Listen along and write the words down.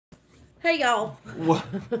Hey, y'all.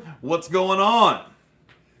 What's going on?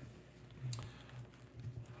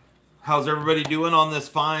 How's everybody doing on this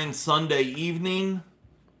fine Sunday evening?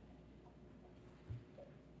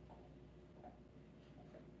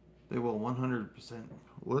 They will 100%.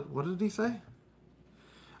 What did he say?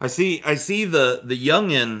 I see the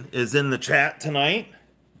youngin is in the chat tonight.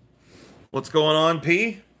 What's going on,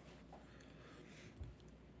 P?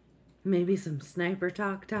 Maybe some sniper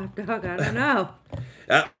talk, top dog. I don't know.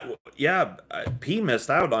 Uh, yeah, P missed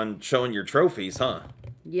out on showing your trophies, huh?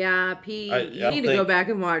 Yeah, P, I you don't need to go think. back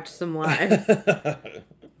and watch some lives.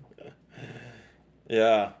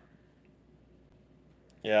 Yeah,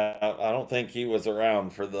 yeah. I don't think he was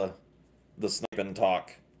around for the sniping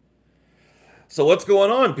talk. So what's going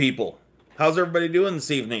on, people? How's everybody doing this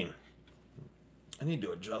evening? I need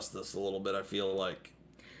to adjust this a little bit, I feel like.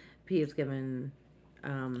 P is giving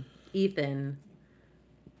Ethan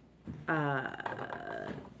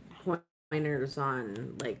pointers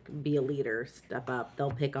on, like, be a leader, step up.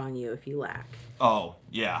 They'll pick on you if you lack. Oh,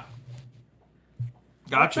 yeah.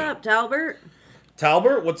 What's Gotcha. up, Talbert?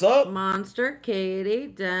 Talbert, what's up? Monster, Katie,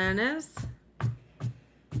 Dennis.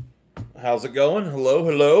 How's it going? Hello,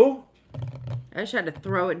 hello? I just had to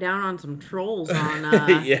throw it down on some trolls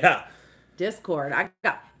on Yeah. Discord. I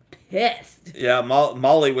got pissed. Yeah,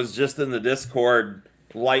 Molly was just in the Discord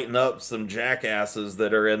lighting up some jackasses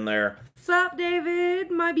that are in there. Sup, David,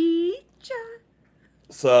 my beach.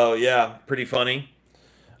 So, yeah, pretty funny.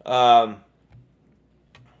 What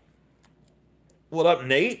up,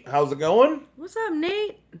 Nate? How's it going? What's up,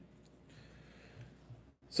 Nate?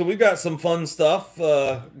 So we've got some fun stuff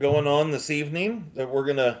going on this evening that we're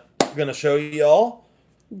gonna show you all.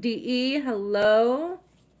 DE, hello.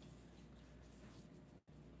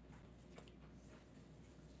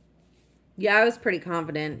 Yeah, I was pretty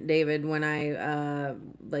confident, David, when I,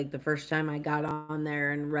 like, the first time I got on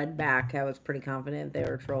there and read back, I was pretty confident they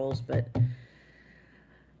were trolls, but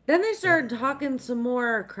then they started talking some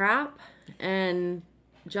more crap, and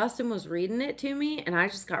Justin was reading it to me, and I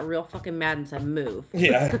just got real fucking mad and said, move.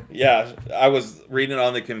 Yeah. I was reading it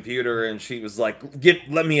on the computer, and she was like,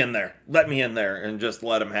 let me in there, and just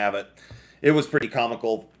let him have it. It was pretty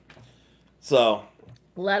comical. So.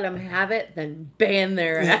 Let them have it, then ban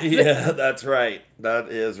their asses. Yeah, that's right. That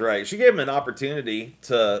is right. She gave him an opportunity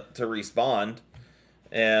to respond,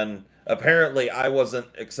 and apparently I wasn't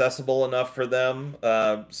accessible enough for them.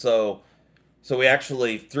 So we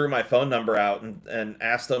actually threw my phone number out and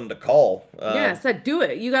asked them to call. Yeah, I said, do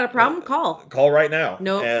it. You got a problem? Call. Call right now.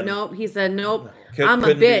 Nope. He said, nope. I'm a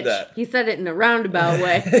couldn't do bitch. that. He said it in a roundabout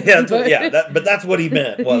way. But that's what he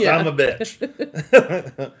meant was Yeah. I'm a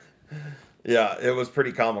bitch. Yeah, it was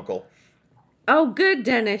pretty comical. Oh, good,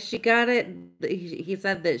 Dennis. She got it. He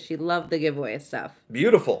said that she loved the giveaway stuff.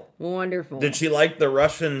 Beautiful. Wonderful. Did she like the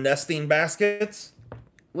Russian nesting baskets?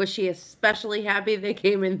 Was she especially happy they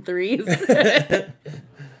came in threes?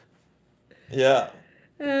 Yeah.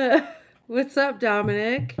 What's up,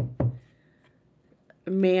 Dominic?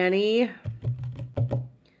 Manny.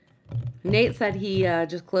 Nate said he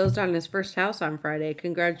just closed on his first house on Friday.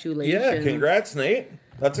 Congratulations. Yeah, congrats, Nate.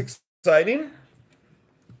 That's exciting.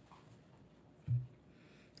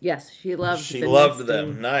 Yes, she loved She loved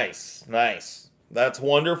them. Nice. That's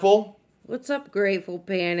wonderful. What's up, Grateful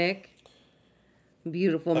Panic?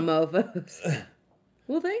 Beautiful mofos.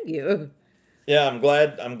 Well, thank you. Yeah, I'm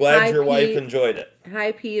glad your wife enjoyed it.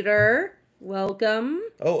 Hi, Peter. Welcome.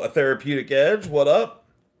 Oh, a therapeutic edge. What up?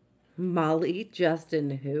 Molly,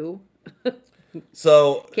 Justin, who?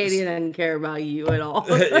 So Katie doesn't care about you at all.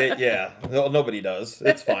 Yeah, nobody does.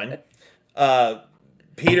 It's fine.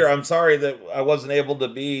 Peter, I'm sorry that I wasn't able to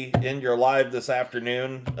be in your live this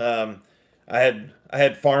afternoon. I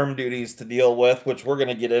had farm duties to deal with, which we're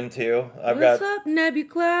gonna get into. What's up,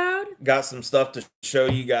 Nebucloud? Got some stuff to show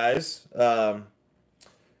you guys.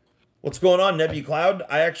 What's going on, Nebucloud?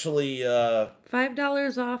 I actually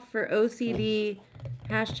 $5 off for OCD.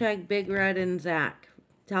 Hashtag Big Red and Zach.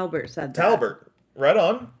 Talbert said that. Talbert, right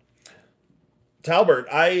on. Talbert,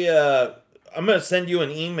 I'm gonna send you an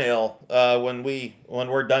email when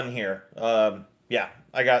we're done here. Yeah,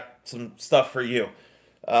 I got some stuff for you,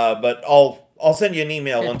 but I'll send you an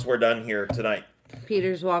email once we're done here tonight.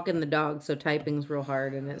 Peter's walking the dog, so typing's real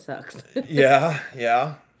hard and it sucks. Yeah.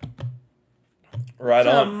 Right What's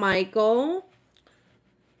up, on. Michael?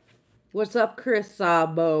 What's up, Chris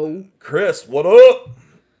Sabo? Chris, what up?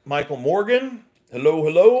 Michael Morgan,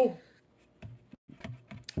 hello.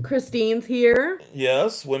 Christine's here.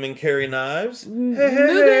 Yes, women carry knives.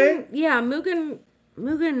 Mugen, yeah,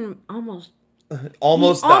 Mugen almost died.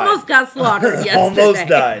 Almost got slaughtered yesterday. Almost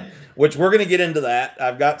died. Which we're gonna get into that.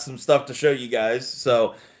 I've got some stuff to show you guys.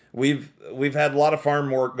 So we've had a lot of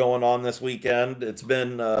farm work going on this weekend. It's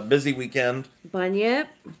been a busy weekend. Bunyip,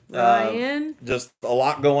 Uh, Ryan, just a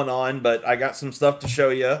lot going on, but I got some stuff to show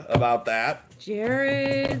you about that.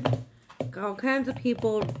 Jared, all kinds of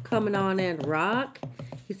people coming on in. Rock,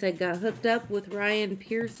 he said, got hooked up with Ryan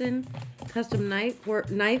Pearson, custom knife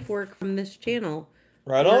work from this channel.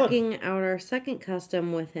 Right on. Working out our second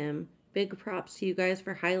custom with him. Big props to you guys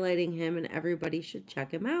for highlighting him, and everybody should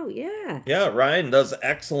check him out. Yeah. Yeah, Ryan does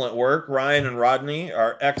excellent work. Ryan and Rodney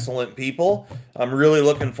are excellent people. I'm really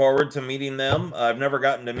looking forward to meeting them. I've never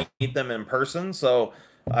gotten to meet them in person, so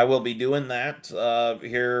I will be doing that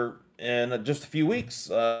here in just a few weeks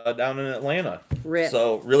down in Atlanta. Rip.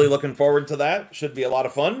 So really looking forward to that. Should be a lot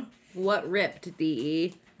of fun. What ripped,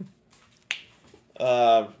 DE?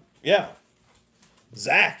 Yeah.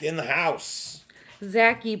 Zach in the house.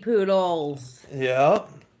 Zachy Poodles. Yeah.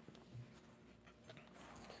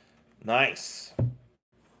 Nice.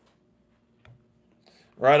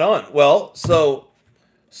 Right on. Well, so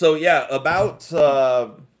yeah, about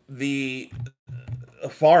the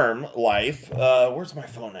farm life. Where's my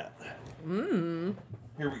phone at?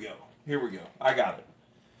 Here we go. Here we go. I got it.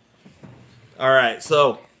 All right.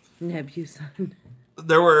 So Nebuson.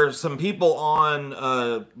 there were some people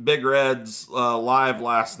on Big Red's live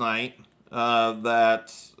last night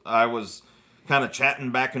that I was kind of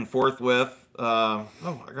chatting back and forth with. I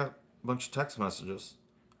got a bunch of text messages.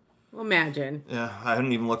 Imagine. Yeah, I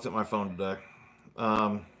hadn't even looked at my phone today.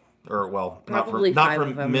 Or well, Probably not five for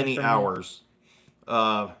of them many are from hours.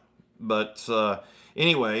 But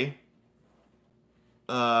anyway,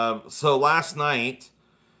 so last night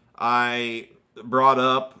I brought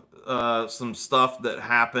up some stuff that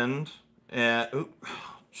happened, and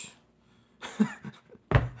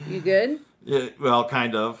You good? yeah, well,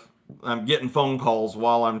 kind of. I'm getting phone calls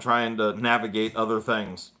while I'm trying to navigate other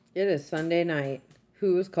things. It is Sunday night.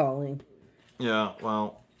 Who is calling? Yeah,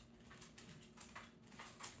 well.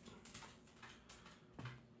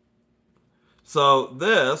 So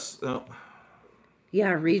this. Yeah,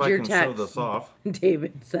 read if I your can text. show this off.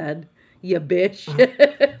 David said, "You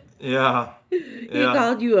bitch." Yeah. He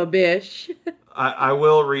called you a bitch. I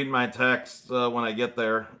will read my text when I get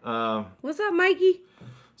there. What's up, Mikey?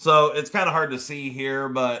 So it's kind of hard to see here,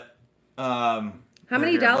 but How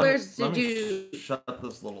many dollars did you shut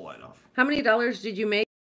this little light off? How many dollars did you make?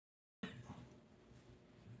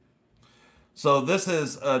 So this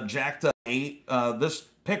is Jacked Up 8. This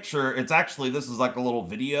picture, this is like a little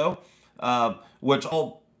video, which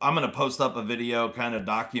I'm going to post up a video kind of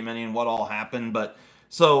documenting what all happened. But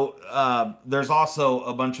so there's also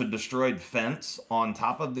a bunch of destroyed fence on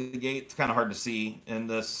top of the gate. It's kind of hard to see in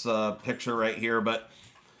this picture right here, but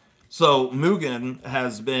so Mugen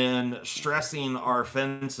has been stressing our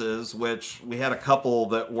fences, which we had a couple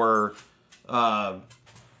that were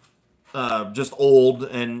just old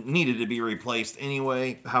and needed to be replaced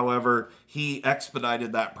anyway. However, he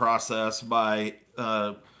expedited that process by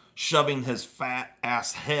shoving his fat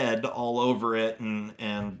ass head all over it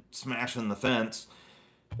and smashing the fence.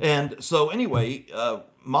 And so anyway,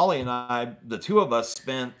 Molly and I, the two of us,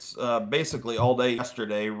 spent basically all day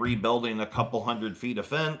yesterday rebuilding a couple 100 feet of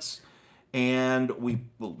fence, and we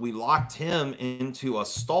locked him into a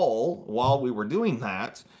stall while we were doing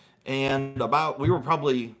that. And we were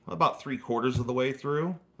probably about 3/4 of the way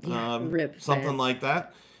through, something fence. like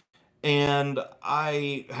that. And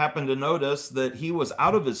I happened to notice that he was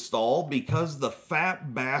out of his stall because the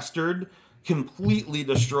fat bastard completely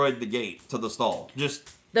destroyed the gate to the stall.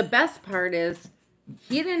 Just The best part is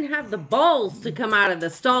he didn't have the balls to come out of the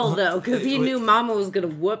stall though, because he knew Mama was gonna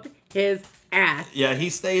whoop his ass. Yeah, he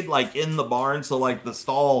stayed like in the barn, so like the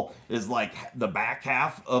stall is like the back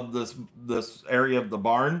half of this area of the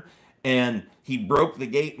barn, and he broke the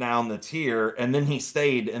gate down that's here, and then he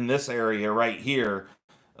stayed in this area right here,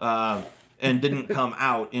 and didn't come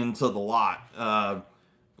out into the lot,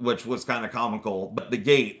 which was kind of comical. But the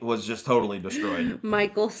gate was just totally destroyed.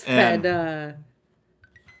 Michael said,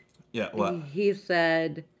 Yeah, what? He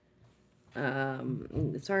said,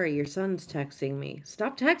 sorry, your son's texting me.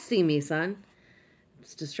 Stop texting me, son.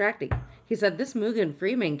 It's distracting. He said, this Mugen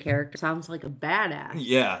Freeman character sounds like a badass.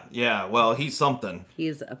 Yeah. Well, he's something.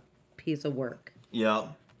 He's a piece of work. Yeah.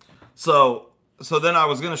 So then I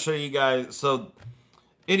was going to show you guys. So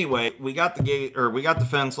anyway, we got the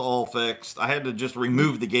fence all fixed. I had to just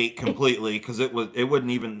remove the gate completely because it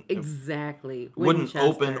wouldn't even wouldn't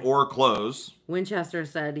open or close. Winchester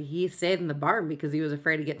said he stayed in the barn because he was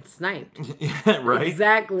afraid of getting sniped. Yeah, right.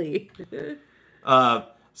 Exactly.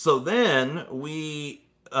 So then we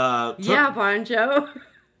Poncho.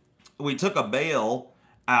 We took a bale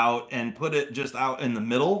out and put it just out in the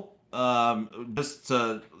middle just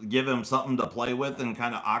to give him something to play with and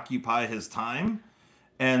kind of occupy his time.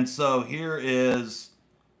 And so here is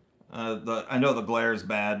I know the glare is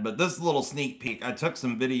bad, but this little sneak peek, I took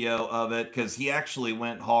some video of it because he actually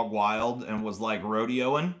went hog wild and was like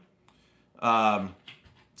rodeoing.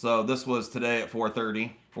 So this was today at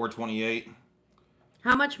 4:30, 4:28.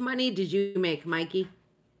 How much money did you make, Mikey?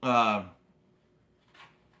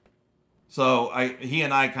 So he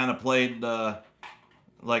and I kind of played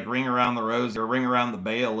like ring around the rose or ring around the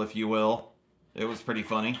bale, if you will. It was pretty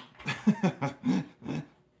funny.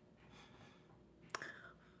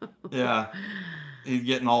 Yeah, he's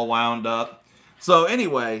getting all wound up. So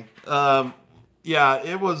anyway, yeah,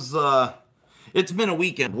 it was. It's been a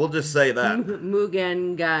weekend. We'll just say that.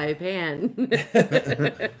 Mugen Guy Pan.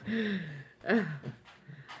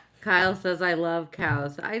 Kyle says I love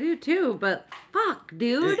cows. I do too, but fuck,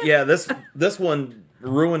 dude. Yeah, this one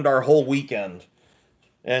ruined our whole weekend,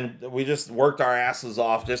 and we just worked our asses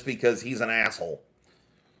off just because he's an asshole.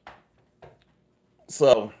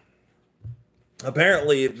 So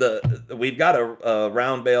apparently we've got a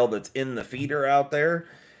round bale that's in the feeder out there,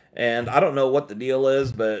 and I don't know what the deal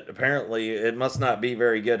is, but apparently it must not be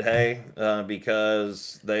very good hay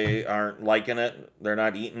because they aren't liking it. They're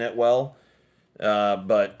not eating it well.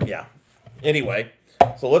 But yeah. Anyway,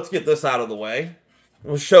 so let's get this out of the way.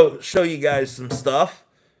 We'll show you guys some stuff.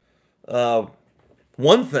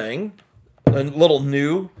 One thing, a little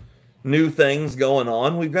new things going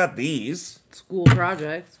on. We've got these School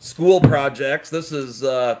projects. school projects. This is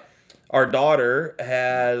our daughter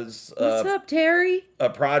has What's up, Terry? a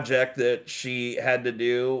project that she had to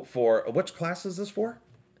do for which class is this for?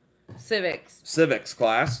 Civics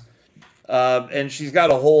class. And she's got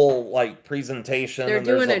a whole like presentation. They're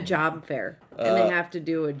doing a job fair, and they have to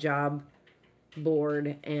do a job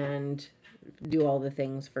board and do all the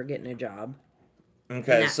things for getting a job.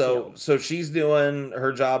 Okay, so she's doing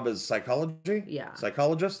her job as psychology. Yeah,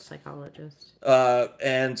 psychologist.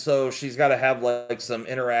 And so she's got to have like some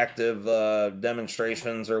interactive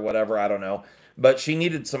demonstrations or whatever. I don't know, but she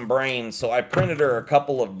needed some brains, so I printed her a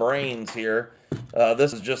couple of brains here.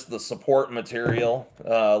 This is just the support material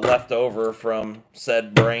left over from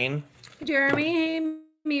said brain. Jeremy, hey,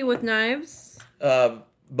 me with knives.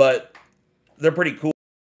 But they're pretty cool.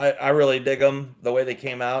 I really dig them the way they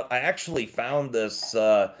came out. I actually found this.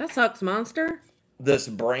 That sucks, monster. This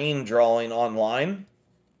brain drawing online,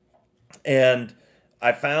 and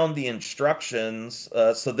I found the instructions.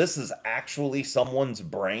 So this is actually someone's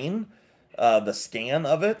brain, the scan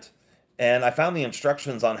of it. And I found the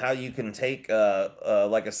instructions on how you can take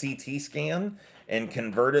like a CT scan and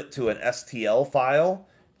convert it to an STL file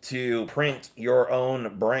to print your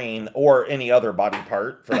own brain or any other body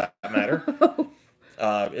part for that matter.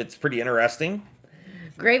 It's pretty interesting.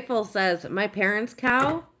 Grateful says, my parents'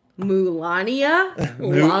 cow, Mulania,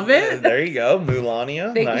 love it. There you go,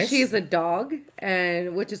 Mulania. Think nice. She's a dog,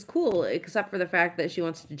 and which is cool, except for the fact that she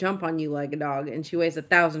wants to jump on you like a dog, and she weighs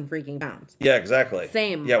 1,000 freaking pounds. Yeah, exactly.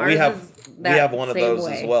 Same. Yeah, we have one of those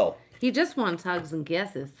as well. He just wants hugs and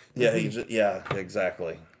kisses. Yeah, yeah,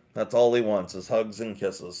 exactly. That's all he wants is hugs and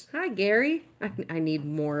kisses. Hi, Gary. I need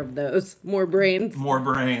more of those. More brains. More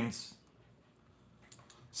brains.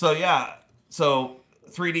 So yeah,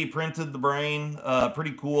 3D printed the brain,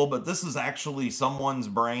 pretty cool. But this is actually someone's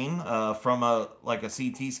brain from a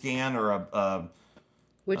CT scan or a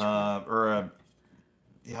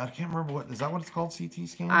yeah, I can't remember what is that what it's called, CT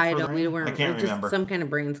scan. I don't. We weren't. I can't remember. Some kind of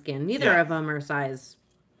brain scan. Neither of them are size.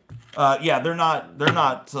 Yeah, they're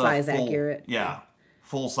not size full, accurate. Yeah,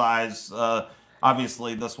 full size.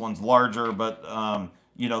 Obviously, this one's larger, but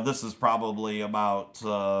this is probably about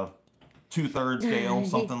 2/3 scale,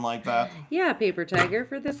 something like that. Yeah, paper tiger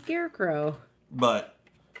for the scarecrow. But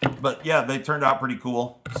yeah, they turned out pretty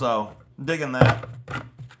cool. So digging that.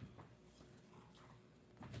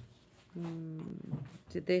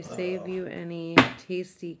 Did they save you any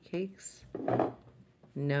tasty cakes?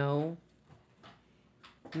 No.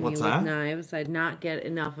 What's Me that? with knives. I'd not get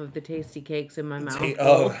enough of the tasty cakes in my mouth.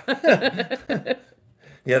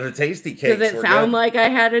 Yeah, the tasty cakes. Does it sound like I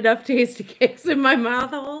had enough tasty cakes in my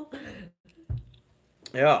mouth hole?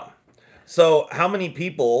 Yeah. So how many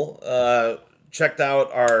people checked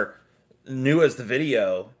out our newest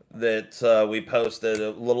video that we posted,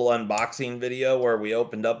 a little unboxing video where we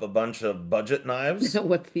opened up a bunch of budget knives?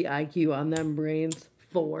 What's the IQ on them brains?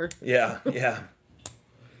 4. Yeah.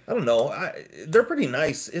 I don't know. They're pretty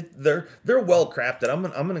nice. They're well crafted.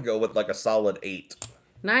 I'm gonna go with like a solid 8.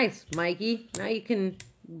 Nice, Mikey. Now you can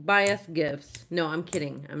buy us gifts. No, I'm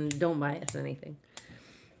kidding. Don't buy us anything.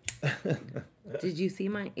 Did you see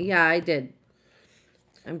my? Yeah, I did.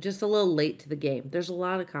 I'm just a little late to the game. There's a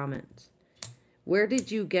lot of comments. Where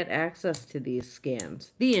did you get access to these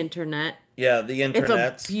scans? The internet. Yeah, the It's a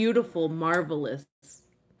internet's beautiful, marvelous,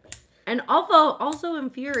 and also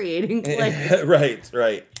infuriating place.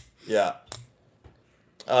 right. Yeah.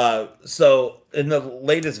 So in the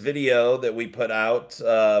latest video that we put out,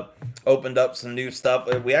 opened up some new stuff.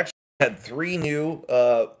 We actually had 3 new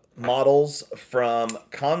models from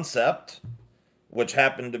Concept, which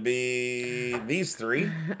happened to be these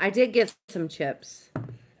 3. I did get some chips.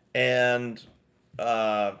 And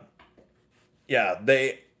yeah,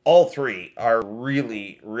 they all 3 are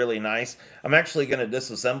really, really nice. I'm actually going to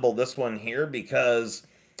disassemble this one here because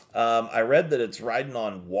I read that it's riding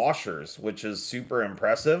on washers, which is super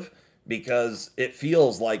impressive because it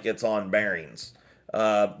feels like it's on bearings.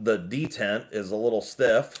 The detent is a little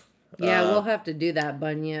stiff. Yeah, we'll have to do that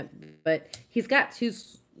bunyip, but he's got 2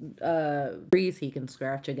 trees he can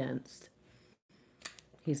scratch against.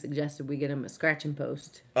 He suggested we get him a scratching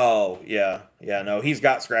post. Oh, yeah. Yeah, no, he's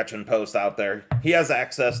got scratching posts out there. He has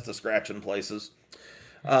access to scratching places.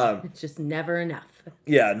 It's just never enough.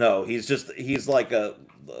 Yeah, no, he's like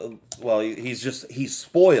he's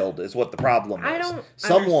spoiled is what the problem is. I don't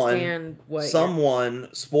understand what someone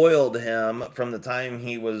spoiled him from the time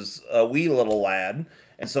he was a wee little lad.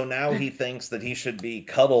 And so now he thinks that he should be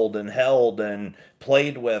cuddled and held and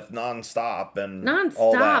played with nonstop and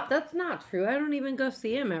all that. That's not true. I don't even go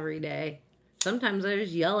see him every day. Sometimes I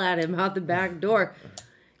just yell at him out the back door.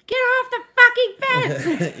 Get off the fucking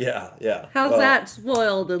fence! Yeah. How's that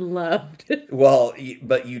spoiled and loved? Well,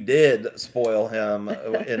 but you did spoil him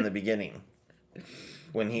in the beginning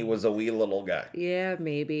when he was a wee little guy. Yeah,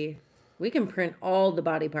 maybe. We can print all the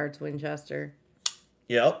body parts, Winchester.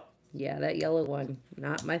 Yep. Yeah, that yellow one,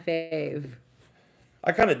 not my fave.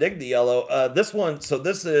 I kind of dig the yellow. This one, so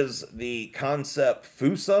this is the Concept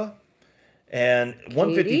Fusa, and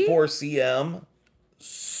 154 cm,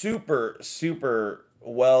 super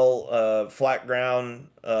well flat ground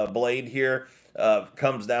blade here.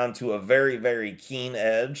 Comes down to a very keen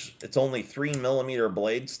edge. It's only 3mm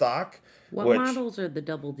blade stock. What models are the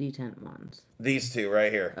double detent ones? These 2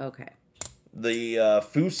 right here. Okay. The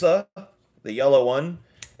Fusa, the yellow one,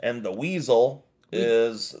 and the Weasel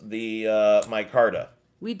is the micarta.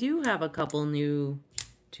 We do have a couple new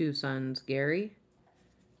 2 sons, Gary.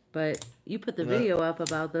 But you put the video up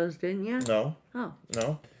about those, didn't you? No. Oh.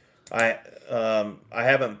 No. I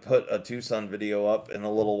haven't put a 2-son video up in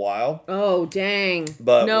a little while. Oh, dang.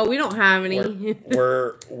 But no, we don't have any.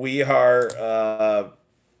 we are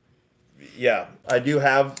yeah, I do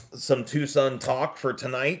have some 2-son talk for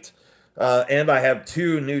tonight. And I have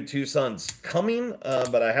 2 new 2-sons coming,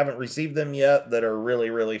 but I haven't received them yet that are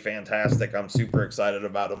really fantastic. I'm super excited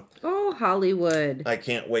about them. Oh, Hollywood. I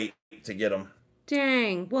can't wait to get them.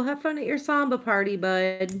 Dang. Well, have fun at your samba party,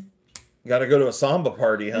 bud. Got to go to a samba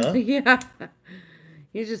party, huh? Yeah.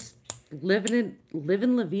 You're just living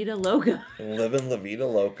La Vida Loca. Living La Vida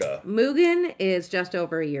Loca. Mugen is just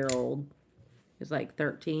over a year old. He's like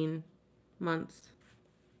 13 months.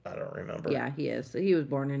 I don't remember. Yeah, he is. He was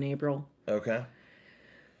born in April. Okay.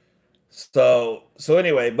 So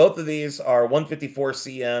anyway, both of these are 154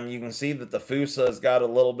 cm. You can see that the Fusa has got a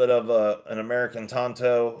little bit of an American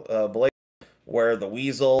Tonto blade, where the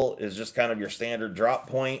Weasel is just kind of your standard drop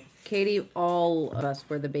point. Katie, all of us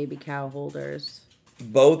were the baby cow holders.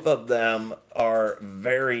 Both of them are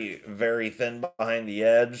very thin behind the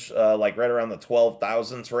edge, like right around the 12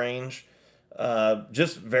 thousandths range.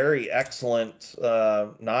 Just very excellent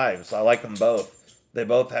knives. I like them both. They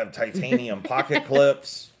both have titanium pocket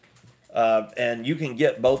clips. And you can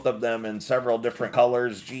get both of them in several different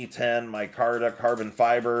colors. G10, micarta, carbon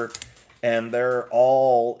fiber. And they're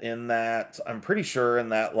all in that, I'm pretty sure in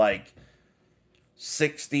that like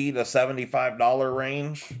 $60 to $75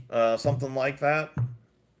 range. Something like that.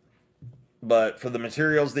 But for the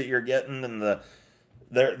materials that you're getting and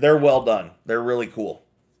they're well done. They're really cool.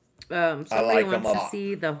 Somebody wants to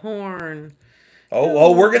see the horn.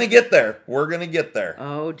 Oh, we're gonna get there. We're gonna get there.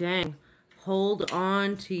 Oh, dang! Hold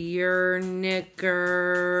on to your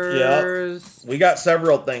knickers. Yep. We got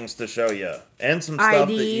several things to show you, and some stuff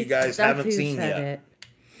that you guys haven't seen yet.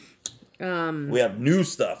 We have new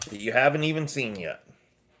stuff that you haven't even seen yet.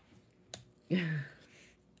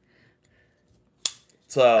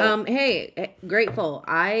 So, hey, grateful.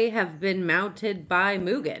 I have been mounted by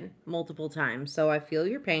Mugen multiple times, so I feel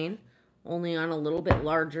your pain, only on a little bit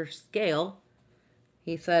larger scale.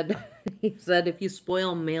 He said if you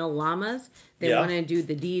spoil male llamas, they want to do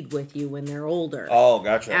the deed with you when they're older. Oh,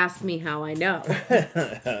 gotcha. Ask me how I know.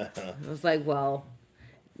 I was like, well,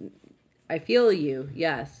 I feel you,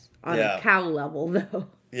 yes, on a cow level, though.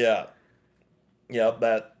 Yeah. Yep,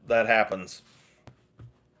 that happens.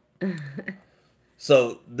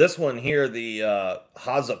 So this one here, the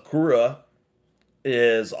Hazakura,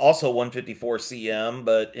 is also 154 cm,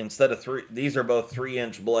 but instead of three, these are both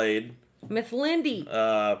 3-inch blade. Miss Lindy.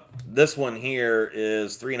 This one here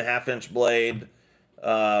is 3.5-inch blade,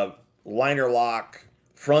 liner lock,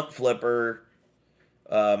 front flipper,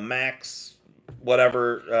 Max,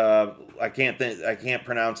 whatever. I can't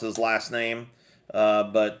pronounce his last name.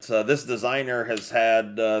 But this designer has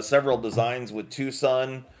had several designs with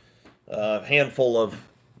Tucson, a handful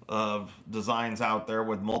of designs out there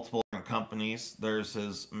with multiple different companies. There's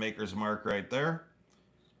his maker's mark right there.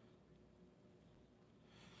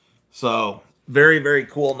 So very, very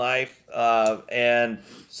cool knife. And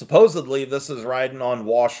supposedly this is riding on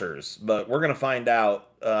washers, but we're going to find out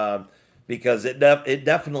because it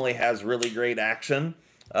definitely has really great action.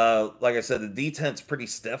 Like I said, the detent's pretty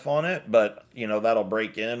stiff on it, but you know that'll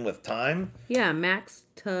break in with time. Yeah, Max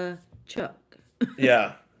to Chuck.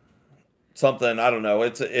 Yeah, something I don't know.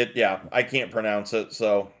 Yeah, I can't pronounce it.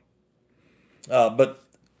 So, but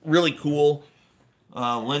really cool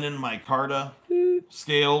linen micarta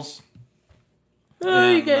scales.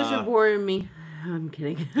 Oh, you guys are boring me. I'm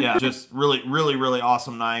kidding. Yeah, just really, really, really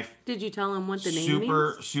awesome knife. Did you tell him what the name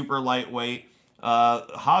means? Super lightweight.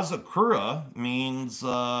 Hazakura means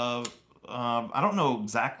I don't know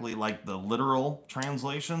exactly like the literal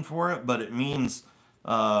translation for it, but it means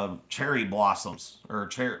cherry blossoms or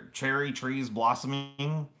cherry trees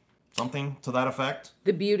blossoming, something to that effect.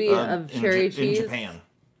 The beauty of cherry trees in Japan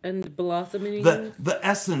and blossoming. The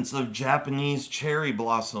essence of Japanese cherry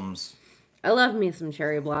blossoms. I love me some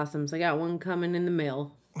cherry blossoms. I got one coming in the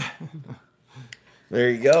mail. There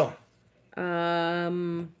you go.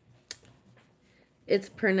 It's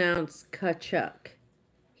pronounced Kachuk.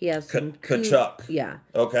 He has some Kachuk. Yeah.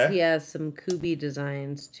 Okay. He has some Kubi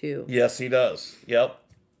designs too. Yes, he does. Yep.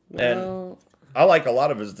 Well, and I like a lot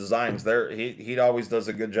of his designs. There, he always does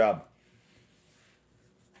a good job.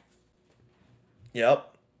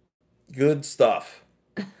 Yep. Good stuff.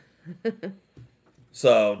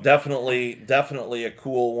 So definitely a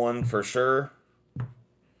cool one for sure.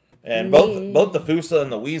 And both the Fusa and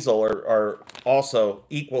the Weasel are also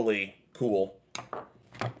equally cool.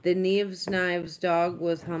 The Neves Knives dog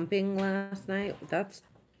was humping last night. That's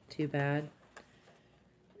too bad.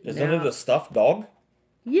 Isn't it a stuffed dog?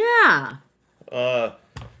 Yeah.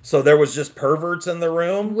 So there was just perverts in the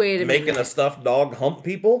room making minute. a stuffed dog hump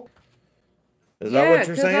people? Is that what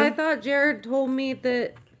you're saying? I thought Jared told me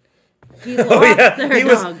that he lost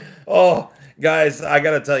their dog. Guys, I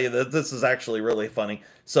got to tell you that this is actually really funny.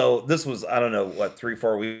 So this was, I don't know,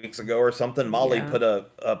 3-4 weeks ago or something. Molly put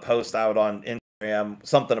a post out on Instagram,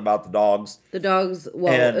 something about the dogs. The dogs,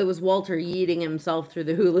 it was Walter yeeting himself through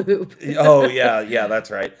the hula hoop. Oh, yeah,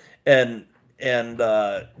 that's right. And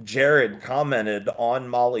Jared commented on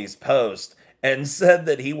Molly's post and said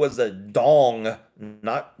that he was a dong,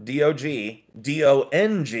 not D-O-G,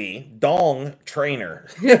 D-O-N-G, dong trainer.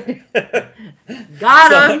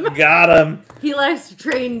 Got him. Got him. He likes to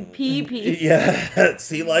train pee-pee. Yes,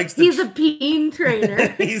 he likes to. He's a peen trainer.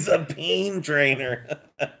 He's a peen trainer.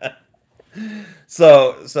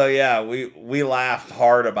 So yeah, we laughed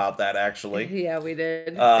hard about that actually. Yeah, we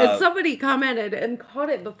did. And somebody commented and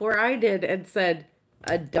caught it before I did and said,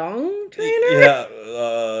 "A dong trainer?"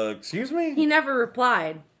 Yeah, excuse me? He never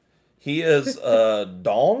replied. He is a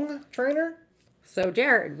dong trainer? So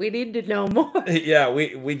Jared, we need to know more. Yeah,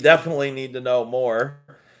 we definitely need to know more.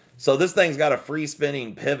 So this thing's got a free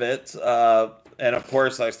spinning pivot, and of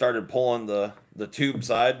course I started pulling the tube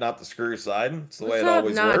side, not the screw side. It's the way it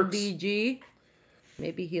always works. DG?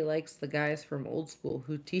 Maybe he likes the guys from old school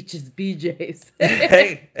who teaches BJs.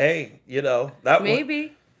 hey, you know that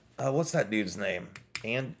maybe. What's that dude's name?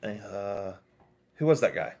 And who was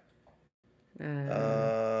that guy?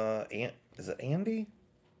 Is it Andy?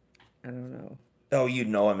 I don't know. Oh, you'd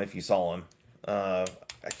know him if you saw him. I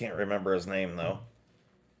can't remember his name though.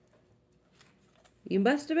 You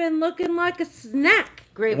must have been looking like a snack,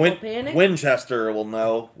 Grateful Panic. Winchester will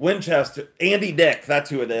know. Winchester. Andy Dick. That's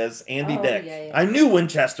who it is. Andy Dick. Yeah. I knew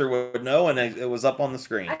Winchester would know, and it was up on the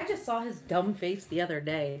screen. I just saw his dumb face the other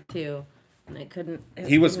day, too. And I couldn't...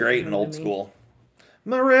 He was great in old school.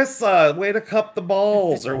 Marissa, way to cup the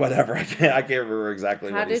balls, or whatever. I can't remember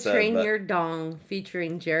exactly what he said. How to Train Your Dong,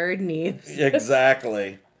 featuring Jared Neves.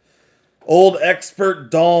 Exactly. Old expert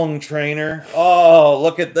dong trainer. Oh,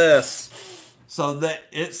 look at this. So that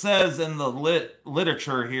it says in the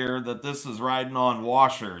literature here that this is riding on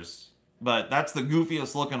washers, but that's the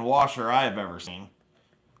goofiest looking washer I have ever seen.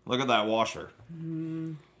 Look at that washer.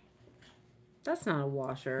 That's not a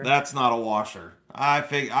washer. That's not a washer.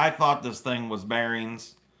 I thought this thing was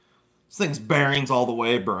bearings. This thing's bearings all the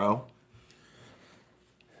way, bro.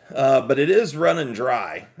 But it is running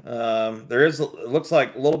dry. There is, it looks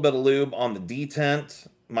like a little bit of lube on the detent.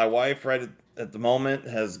 My wife, right at the moment,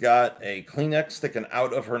 has got a Kleenex sticking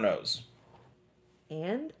out of her nose.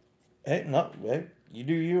 And? Hey, you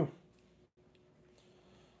do you.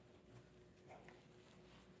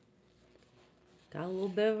 Got a little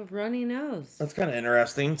bit of a runny nose. That's kind of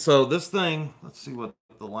interesting. So this thing, let's see what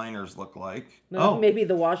the liners look like. Maybe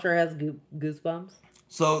the washer has goosebumps.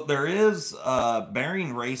 So there is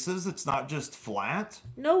bearing races. It's not just flat.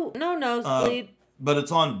 No nosebleed. But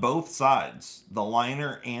it's on both sides. The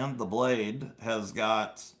liner and the blade has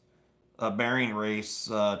got a bearing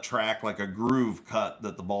race track, like a groove cut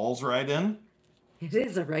that the ball's right in. It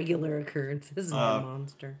is a regular occurrence, isn't it,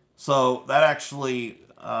 monster? So that actually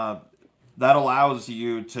that allows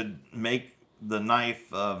you to make the knife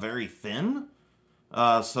very thin.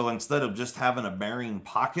 So instead of just having a bearing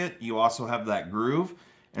pocket, you also have that groove.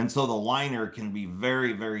 And so the liner can be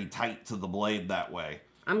very, very tight to the blade that way.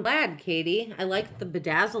 I'm glad, Katie. I like the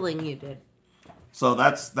bedazzling you did. So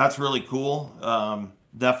that's really cool.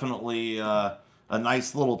 Definitely a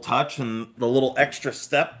nice little touch, and the little extra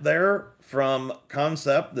step there from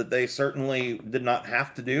concept that they certainly did not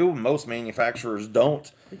have to do. Most manufacturers don't.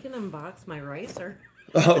 We can unbox my ricer.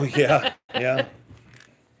 Oh, yeah. Yeah.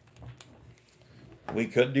 We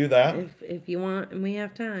could do that. If you want and we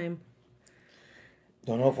have time.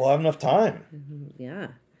 Don't know if we'll have enough time. Yeah.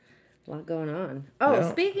 A lot going on. Oh,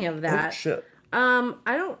 yeah. Speaking of that. Oh, shit. I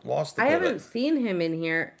haven't seen him in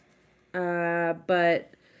here.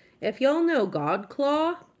 But if y'all know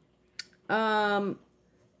Godclaw,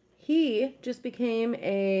 he just became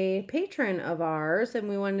a patron of ours, and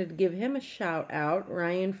we wanted to give him a shout out,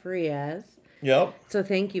 Ryan Frias. Yep. So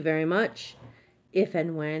thank you very much, if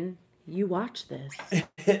and when you watch this.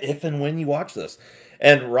 If and when you watch this.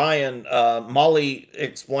 And Ryan, Molly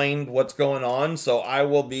explained what's going on, so I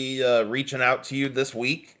will be reaching out to you this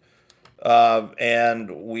week,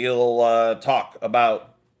 and we'll talk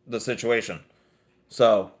about the situation.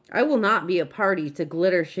 So I will not be a party to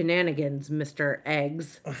glitter shenanigans, Mr.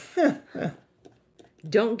 Eggs.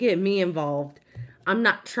 Don't get me involved. I'm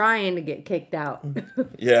not trying to get kicked out.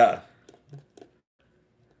 Yeah.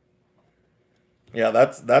 Yeah,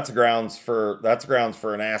 that's grounds for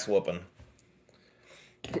an ass whooping.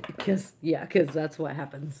 Because that's what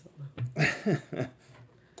happens.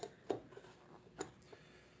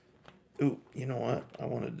 Ooh, you know what? I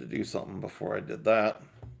wanted to do something before I did that.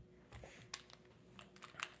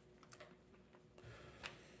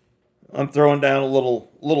 I'm throwing down a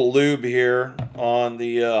little lube here on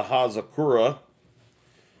the Hazakura,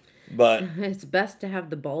 but it's best to have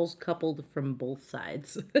the balls coupled from both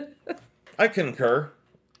sides. I concur.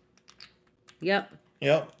 Yep.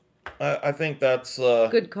 I think that's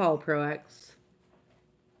good call, ProX.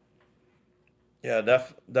 Yeah,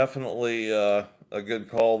 definitely a good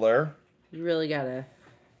call there. You really gotta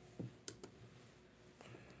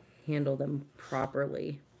handle them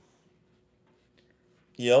properly.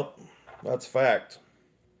 Yep, that's fact.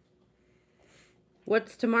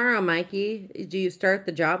 What's tomorrow, Mikey? Do you start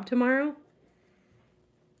the job tomorrow?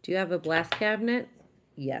 Do you have a blast cabinet?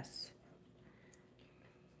 Yes.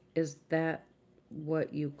 Is that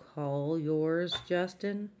what you call yours,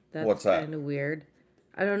 Justin? That's What's that? Kind of weird.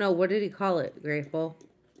 I don't know. What did he call it, Grateful?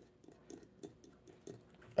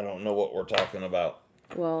 I don't know what we're talking about.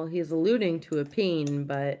 Well, he's alluding to a peen,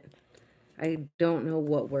 but I don't know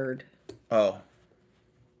what word. Oh.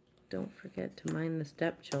 Don't forget to mind the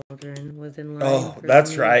stepchildren was in line. Oh,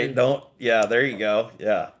 that's right. Yeah, there you go.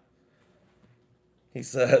 Yeah. He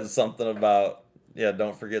says something about,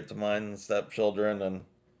 don't forget to mind the stepchildren, and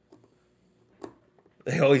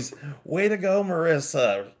they always, way to go,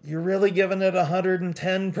 Marissa. You're really giving it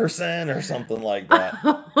 110% or something like that.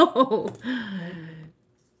 Oh.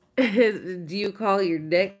 Do you call your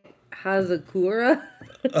dick Hazakura?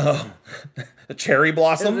 Oh, a cherry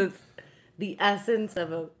blossom? It's the essence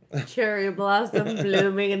of a cherry blossom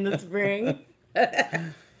blooming in the spring.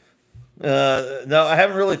 No, I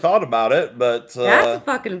haven't really thought about it, but... That's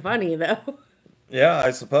fucking funny, though. Yeah,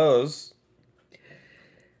 I suppose.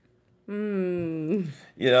 Hmm.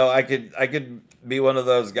 You know, I could be one of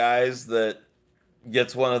those guys that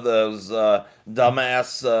gets one of those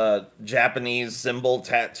dumbass Japanese symbol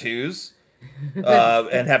tattoos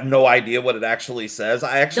and have no idea what it actually says.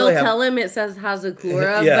 They'll tell him it says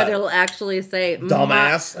Hazakura, but it'll actually say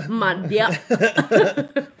dumbass.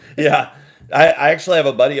 Yeah. Yeah. I actually have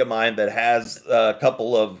a buddy of mine that has a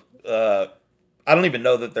couple of I don't even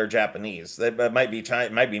know that they're Japanese. It might be China,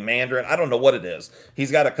 it might be Mandarin. I don't know what it is.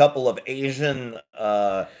 He's got a couple of Asian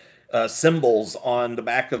symbols on the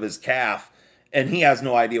back of his calf, and he has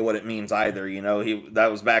no idea what it means either. You know,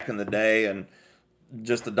 that was back in the day, and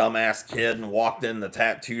just a dumbass kid and walked in the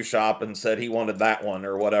tattoo shop and said he wanted that one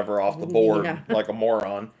or whatever off the board Yeah. like a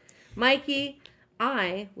moron. Mikey,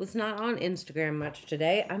 I was not on Instagram much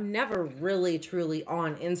today. I'm never really truly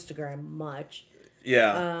on Instagram much.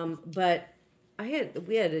 Yeah. But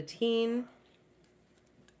we had a teen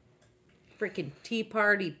freaking tea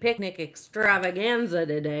party picnic extravaganza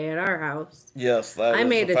today at our house. Yes, that I is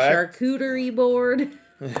made a a fact. charcuterie board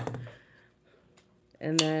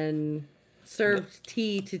and then served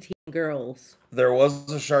tea to teen girls. There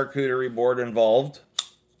was a charcuterie board involved.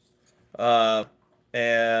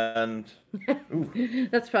 And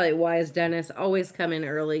That's probably wise, Dennis. Always come in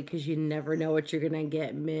early because you never know what you're going to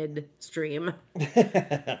get midstream.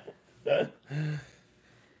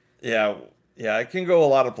 yeah, it can go a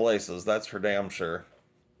lot of places. That's for damn sure.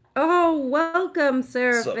 Oh, welcome,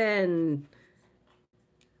 Seraphin.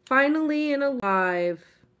 Finally and alive.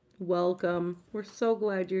 Welcome. We're so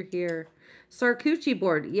glad you're here. Sarkuchi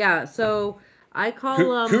board. Yeah, so I call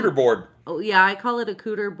Cooter board. Oh, yeah, I call it a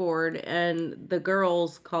cooter board, and the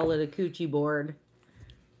girls call it a coochie board.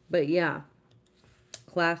 But yeah,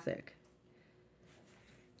 classic.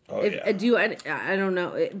 Oh, If yeah. I don't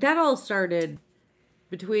know. That all started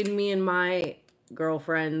between me and my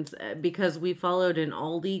girlfriends because we followed an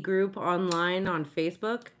Aldi group online on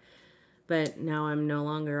Facebook. But now I'm no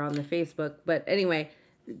longer on the Facebook. But anyway,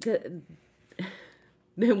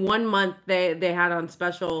 one month they had on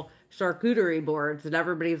special charcuterie boards, and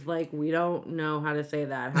everybody's like, we don't know how to say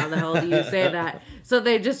that. How the hell do you say that? So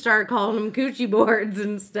they just started calling them coochie boards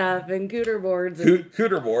and stuff, and cooter boards. And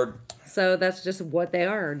Cooter board. so that's just what they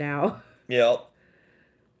are now. Yep.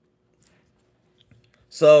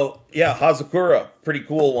 So, yeah, Hazakura. Pretty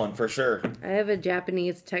cool one for sure. I have a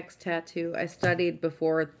Japanese text tattoo. I studied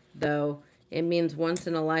before, though. It means once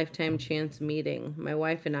in a lifetime chance meeting. My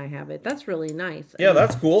wife and I have it. That's really nice. Yeah,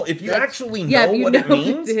 that's cool. If you actually know if you what know it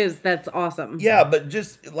means. It is, that's awesome. Yeah, but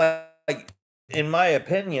just like, in my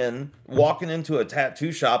opinion, walking into a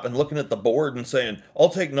tattoo shop and looking at the board and saying, I'll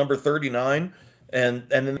take number 39, and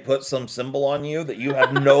then put some symbol on you that you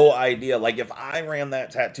have no idea. Like, if I ran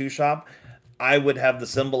that tattoo shop, I would have the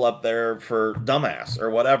symbol up there for dumbass or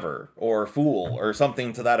whatever, or fool or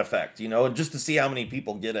something to that effect, you know, just to see how many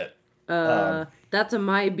people get it. That's a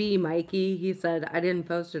my B, Mikey. He said, I didn't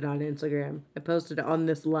post it on Instagram. I posted it on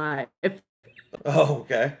this live. Oh,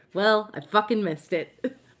 okay. Well, I fucking missed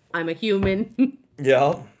it. I'm a human.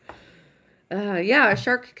 Yeah. Yeah, a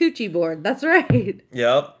shark coochie board. That's right.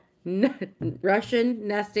 Yep. Russian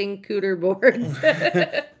nesting cooter boards.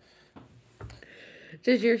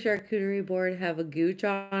 Does your charcuterie board have a gooch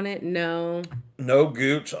on it? No. No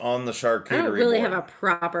gooch on the charcuterie I don't really board. have a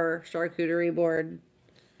proper charcuterie board.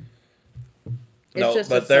 It's No, just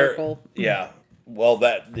but a circle. Yeah. Well,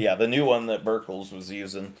 the new one that Burkles was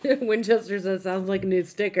using. Winchester says sounds like a new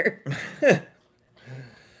sticker.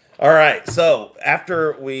 All right, so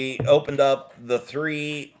after we opened up the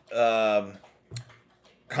 3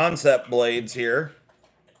 concept blades here,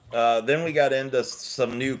 then we got into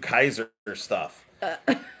some new Kaiser stuff,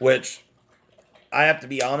 which I have to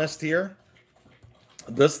be honest here.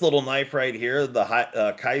 This little knife right here,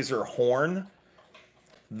 the Kaiser horn,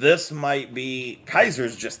 this might be,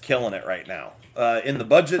 Kaiser's just killing it right now. In the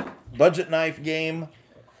budget knife game,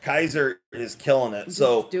 Kaiser is killing it.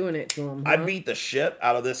 So doing it to him. I beat the shit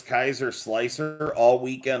out of this Kaiser slicer all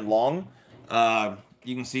weekend long.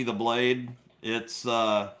 You can see the blade. It's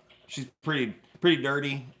she's pretty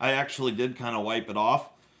dirty. I actually did kind of wipe it off,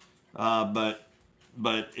 but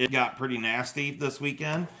it got pretty nasty this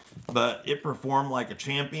weekend. But it performed like a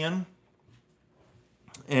champion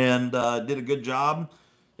and did a good job.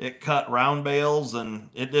 It cut round bales and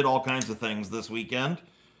it did all kinds of things this weekend.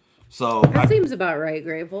 So that seems about right,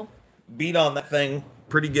 Grateful. Beat on that thing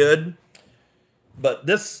pretty good. But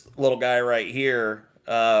this little guy right here,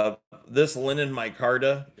 this linen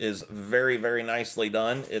micarta is very, very nicely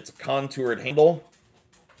done. It's a contoured handle.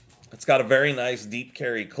 It's got a very nice deep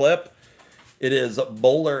carry clip. It is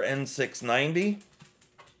Bowler N690.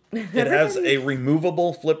 It has a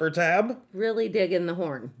removable flipper tab. Really digging the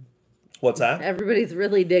horn. What's that? Everybody's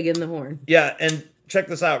really digging the horn. Yeah, and check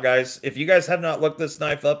this out, guys. If you guys have not looked this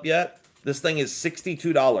knife up yet, this thing is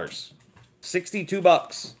 $62.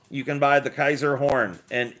 $62. You can buy the Kaiser horn,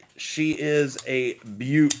 and she is a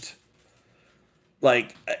beaut.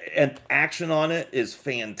 Like, and action on it is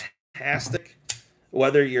fantastic.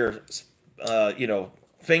 Whether you're,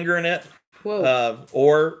 fingering it Whoa.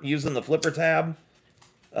 or using the flipper tab.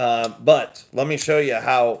 But let me show you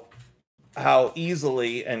how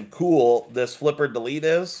easily and cool this flipper delete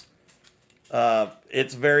is.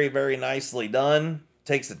 It's very, very nicely done.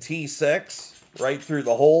 Takes a T6 right through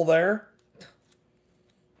the hole there.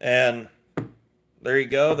 And there you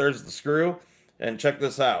go. There's the screw. And check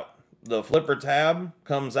this out. The flipper tab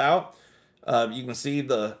comes out. You can see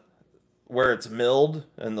where it's milled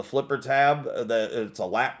and the flipper tab, that it's a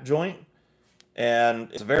lap joint. And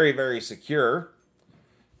it's very, very secure.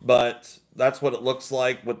 But that's what it looks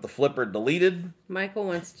like with the flipper deleted. Michael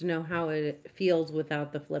wants to know how it feels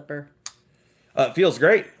without the flipper. It feels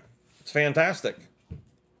great. It's fantastic.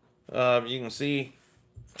 You can see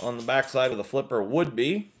on the backside of the flipper would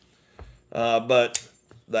be. But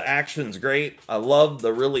the action's great. I love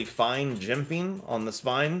the really fine jimping on the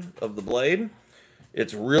spine of the blade.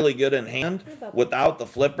 It's really good in hand. Without the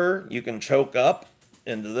flipper, you can choke up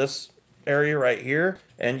into this area right here,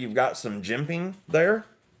 and you've got some jimping there,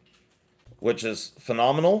 which is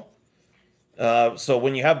phenomenal. So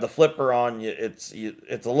when you have the flipper on, it's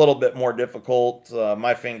a little bit more difficult.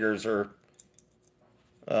 My fingers are,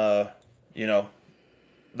 you know,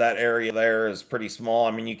 that area there is pretty small.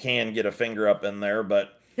 I mean, you can get a finger up in there,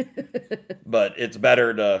 but it's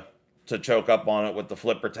better to choke up on it with the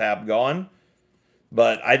flipper tab gone.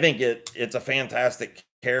 But I think it's a fantastic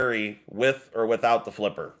carry with or without the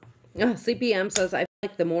flipper. CPM says, I feel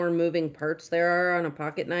like the more moving parts there are on a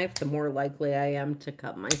pocket knife, the more likely I am to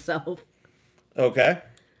cut myself. Okay.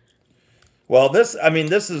 Well, this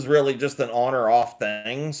is really just an on or off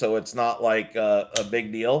thing, so it's not like a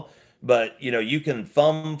big deal. But, you can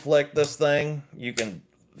thumb flick this thing. You can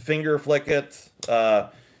finger flick it.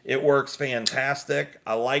 It works fantastic.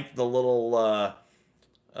 I like the little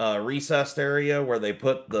recessed area where they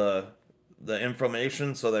put the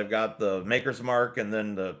information. So they've got the maker's mark and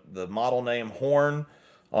then the model name Horn.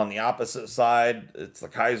 On the opposite side, it's the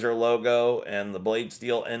Kaiser logo and the blade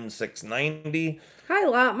steel N690. Hi,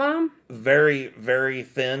 lot mom. Very, very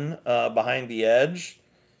thin behind the edge.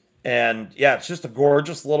 And yeah, it's just a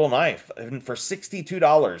gorgeous little knife. And for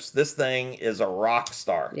 $62, this thing is a rock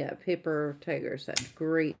star. Yeah, Paper Tiger said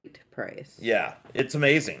great price. Yeah, it's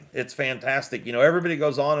amazing. It's fantastic. Everybody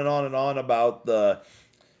goes on and on and on about the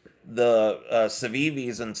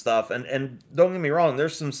Civivis and stuff. And don't get me wrong,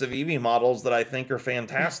 there's some Civivi models that I think are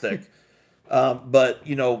fantastic. But,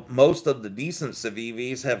 most of the decent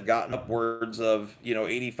Civivis have gotten upwards of,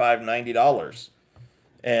 $85, $90.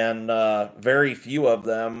 And very few of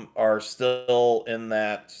them are still in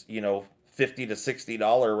that, $50 to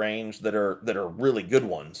 $60 range that are really good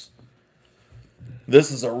ones.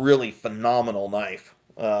 This is a really phenomenal knife.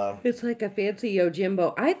 It's like a fancy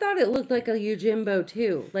Yojimbo. I thought it looked like a Yojimbo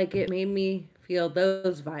too. Like it made me feel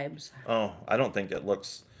those vibes. Oh, I don't think it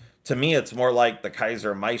looks... To me, it's more like the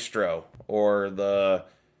Kaiser Maestro or the...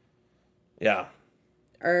 Yeah.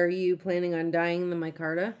 Are you planning on dyeing the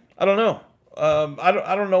micarta? I don't know.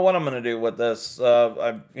 I don't know what I'm gonna do with this.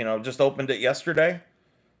 I just opened it yesterday.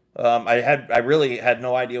 I really had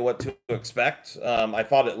no idea what to expect. I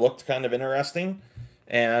thought it looked kind of interesting,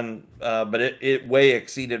 and but it way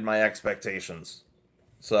exceeded my expectations.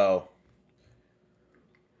 So.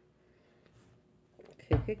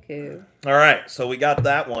 All right, so we got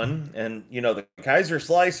that one, and the Kaiser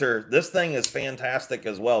Slicer. This thing is fantastic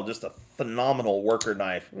as well. Just a phenomenal worker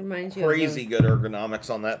knife. Reminds you crazy good ergonomics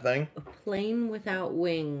on that thing. A plane without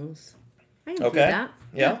wings. I can see that.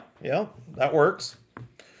 Yeah, that works.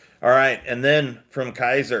 All right, and then from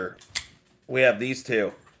Kaiser, we have these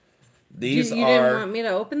two. These you didn't want me to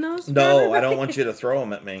open those? No, I don't want you to throw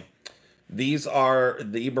them at me. These are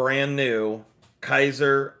the brand new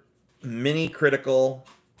Kaiser Mini Critical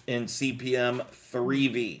in CPM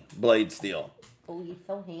 3V blade steel. Oh, you're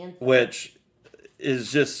so handsome. Which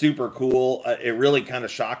is just super cool. It really kind of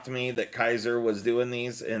shocked me that Kaiser was doing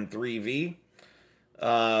these in 3V.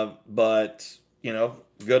 But,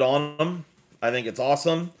 good on them. I think it's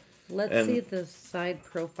awesome. Let's see the side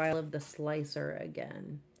profile of the slicer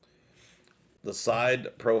again. The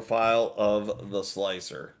side profile of the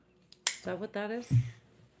slicer. Is that what that is?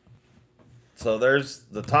 So there's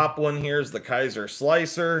the top one here is the Kaiser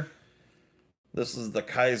Slicer. This is the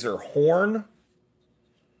Kaiser Horn.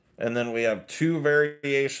 And then we have two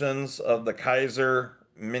variations of the Kaiser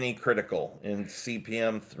Mini Critical in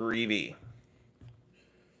CPM 3V.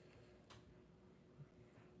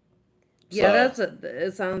 Yeah,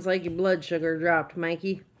 it sounds like your blood sugar dropped,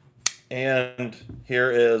 Mikey. And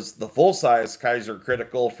here is the full-size Kaiser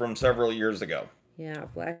Critical from several years ago. Yeah,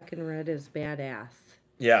 black and red is badass.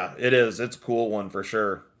 Yeah, it is. It's a cool one for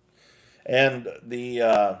sure. And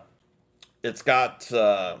it's got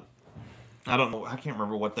I don't know, I can't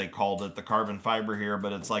remember what they called it, the carbon fiber here,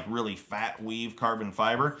 but it's like really fat weave carbon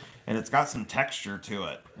fiber, and it's got some texture to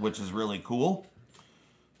it, which is really cool.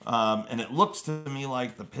 And it looks to me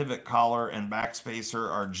like the pivot collar and backspacer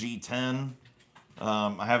are G10.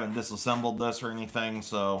 I haven't disassembled this or anything,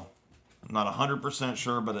 so I'm not 100%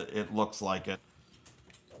 sure, but it looks like it.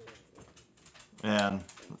 And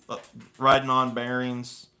riding on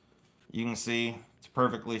bearings, you can see it's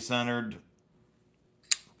perfectly centered.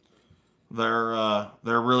 They're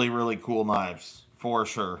really, really cool knives, for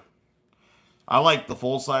sure. I like the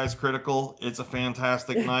full-size Critical. It's a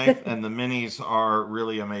fantastic knife, and the minis are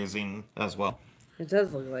really amazing as well. It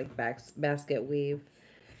does look like basket weave.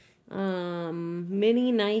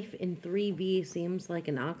 Mini knife in 3V seems like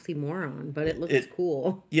an oxymoron, but it looks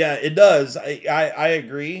cool. Yeah, it does. I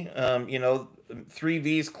agree.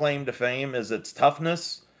 3V's claim to fame is its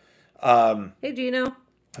toughness. Hey, Gino.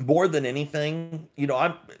 More than anything,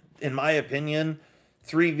 I'm in my opinion,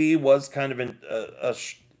 3V was kind of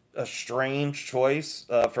a strange choice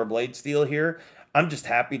for blade steel here. I'm just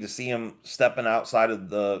happy to see him stepping outside of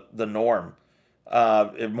the norm.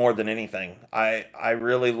 More than anything, I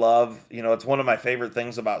really love. It's one of my favorite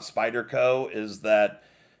things about Spyderco is that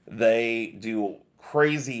they do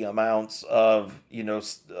crazy amounts of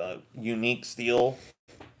unique steel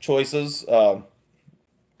choices, and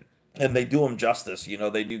they do them justice.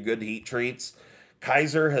 They do good heat treats.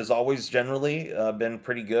 Kaiser has always generally been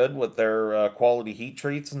pretty good with their quality heat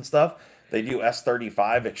treats and stuff. They do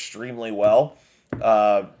S35 extremely well,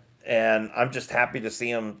 and I'm just happy to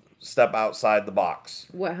see them step outside the box.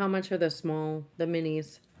 How much are the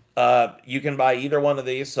minis? You can buy either one of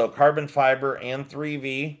these, so carbon fiber and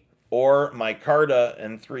 3V, or micarta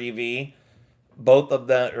and 3V. Both of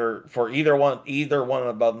them, or for either one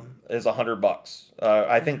of them is $100.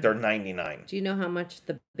 I think they're 99. Do you know how much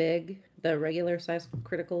the regular size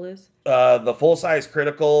Critical is? The full size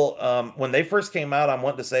Critical, when they first came out, I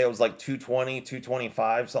want to say it was like 220,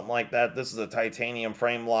 225, something like that. This is a titanium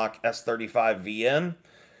frame lock S35 VN.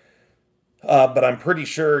 But I'm pretty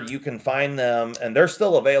sure you can find them, and they're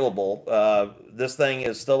still available. This thing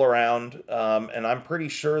is still around, and I'm pretty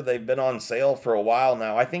sure they've been on sale for a while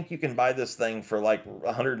now. I think you can buy this thing for like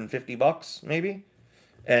 $150, maybe.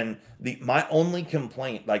 And my only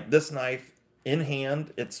complaint, like this knife in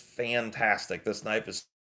hand, it's fantastic. This knife is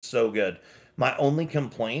so good. My only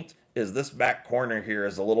complaint is this back corner here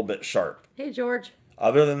is a little bit sharp. Hey, George.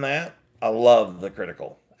 Other than that, I love the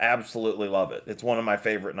Critical. Absolutely love it. It's one of my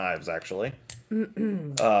favorite knives, actually.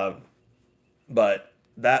 But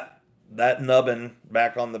that nubbin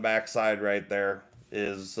back on the back side right there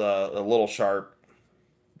is a little sharp,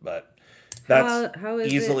 but that's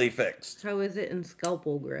easily fixed. How is it in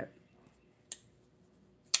scalpel grip?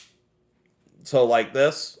 So like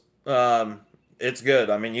this, it's good.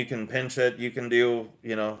 I mean, you can pinch it. You can do,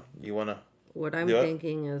 you want to. What I'm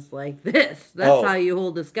thinking is like this. That's how you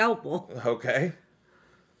hold a scalpel. Okay.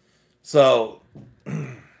 So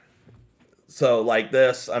like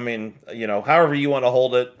this, I mean, however you want to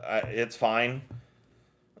hold it, it's fine.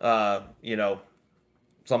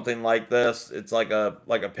 Something like this, it's like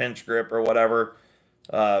a pinch grip or whatever.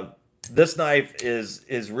 This knife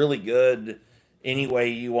is really good any way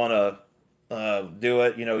you want to do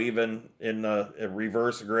it. Even in a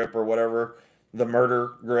reverse grip or whatever, the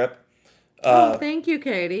murder grip. Thank you,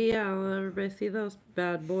 Katie. Yeah, will everybody see those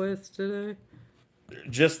bad boys today?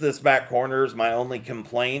 Just this back corner is my only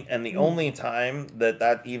complaint, and the only time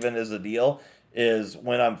that even is a deal is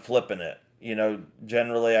when I'm flipping it.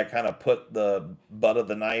 Generally I kind of put the butt of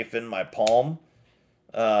the knife in my palm,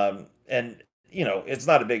 and it's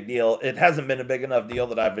not a big deal. It hasn't been a big enough deal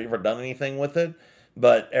that I've ever done anything with it,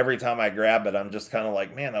 but every time I grab it, I'm just kind of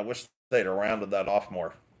like, man, I wish they'd have rounded that off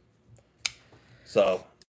more. So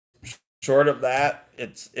short of that,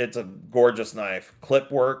 it's a gorgeous knife. Clip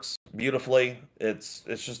works beautifully. It's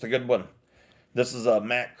just a good one. This is a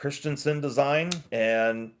Matt Christensen design,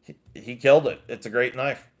 and he killed it. It's a great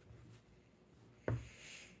knife.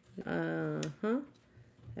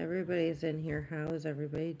 Everybody's in here. How is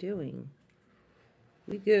everybody doing?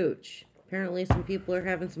 We gooch. Apparently some people are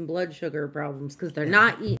having some blood sugar problems because they're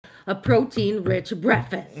not eating a protein-rich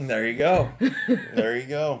breakfast. There you go. There you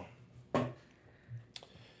go.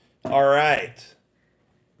 All right.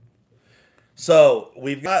 So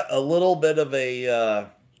we've got a little bit of a, I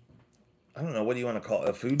don't know, what do you want to call it?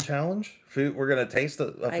 A food challenge? We're going to taste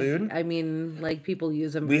a food? I mean, like people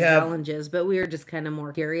use them for challenges, but we were just kind of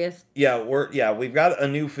more curious. Yeah, we've got a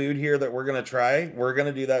new food here that we're going to try. We're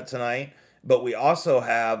going to do that tonight. But we also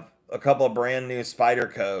have a couple of brand new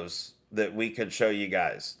Spydercos that we could show you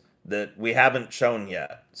guys that we haven't shown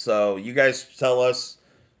yet. So you guys tell us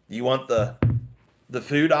Do you want the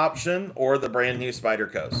food option or the brand new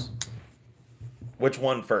Spyderco's? Which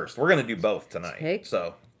one first? We're gonna do both tonight.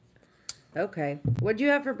 So. Okay. What'd you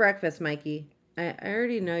have for breakfast, Mikey? I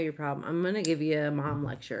already know your problem. I'm gonna give you a mom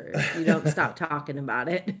lecture if you don't stop talking about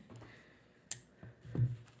it.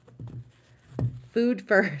 Food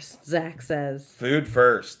first, Zach says. Food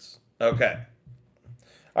first. Okay.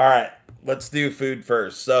 All right. Let's do food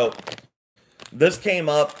first. So this came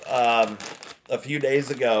up a few days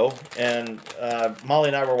ago, and Molly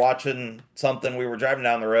and I were watching something. We were driving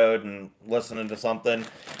down the road and listening to something,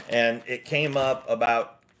 and it came up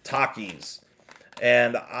about Takis.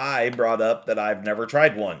 And I brought up that I've never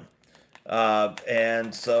tried one.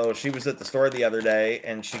 And so she was at the store the other day,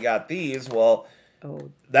 and she got these. Well,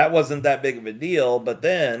 that wasn't that big of a deal, but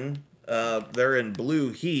then they're in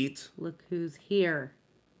blue heat. Look who's here.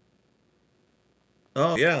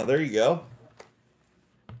 Oh, yeah, there you go.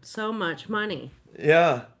 So much money.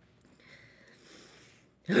 Yeah.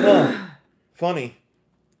 Oh, funny.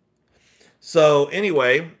 So,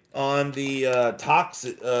 anyway, on the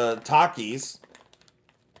Takis,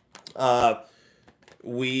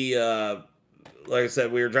 we, like I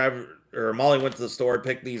said, we were driving, or Molly went to the store,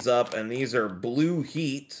 picked these up, and these are blue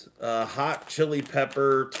heat, hot chili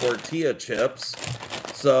pepper tortilla chips.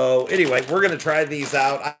 So, anyway, we're going to try these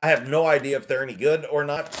out. I have no idea if they're any good or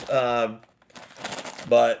not,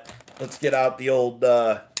 but let's get out the old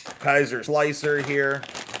Kaiser slicer here.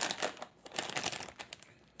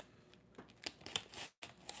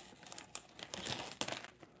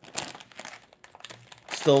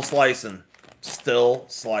 Still slicing. Still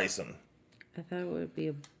slicing. I thought it would be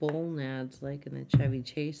a bowl nads like in the Chevy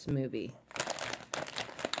Chase movie.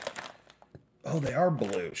 Oh, they are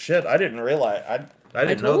blue. Shit, I didn't realize. I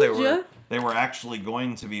didn't know they were actually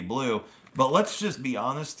going to be blue. But let's just be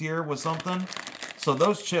honest here with something. So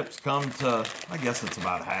those chips come to, I guess it's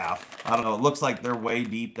about half. I don't know. It looks like they're way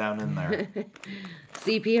deep down in there.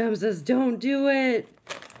 CPM says, don't do it.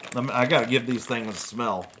 I got to give these things a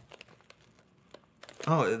smell.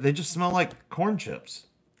 Oh, they just smell like corn chips.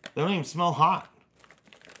 They don't even smell hot.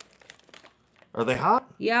 Are they hot?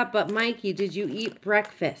 Yeah, but Mikey, did you eat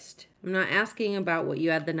breakfast? I'm not asking about what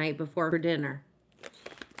you had the night before for dinner.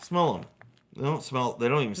 Smell them. They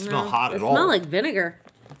don't even smell hot at all. They smell like vinegar.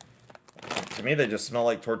 To me, they just smell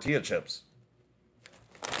like tortilla chips.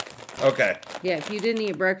 Okay. Yeah, if you didn't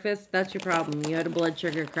eat breakfast, that's your problem. You had a blood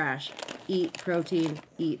sugar crash. Eat protein,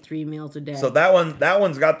 eat 3 meals a day. So that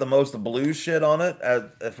one's got the most blue shit on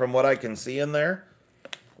it, from what I can see in there.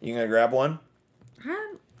 You gonna grab one?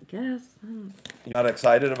 I guess. You not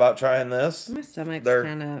excited about trying this? My stomach's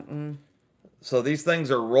kind of... So these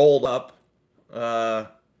things are rolled up,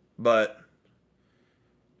 but...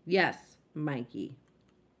 Yes, Mikey.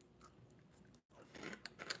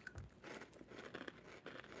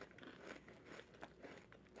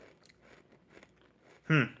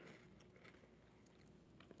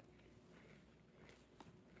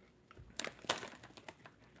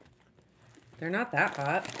 They're not that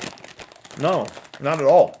hot. No, not at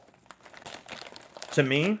all. To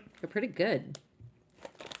me, they're pretty good.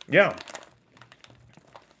 Yeah.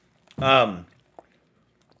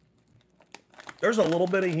 There's a little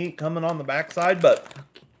bit of heat coming on the backside, but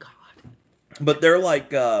they're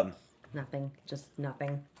like nothing, just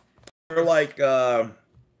nothing. They're like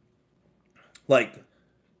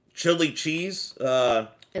chili cheese.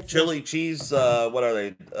 Chili cheese, what are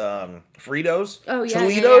they? Fritos? Oh, yeah.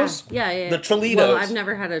 Cholitos? Yeah. The Cholitos. Well, I've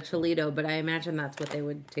never had a Cholito, but I imagine that's what they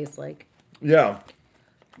would taste like. Yeah.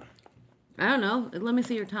 I don't know. Let me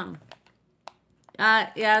see your tongue.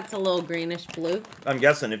 Yeah, it's a little greenish blue. I'm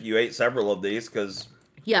guessing if you ate several of these, because...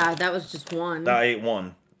 Yeah, that was just one. I ate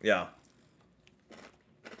one. Yeah.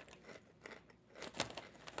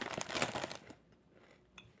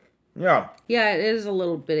 Yeah. Yeah, it is a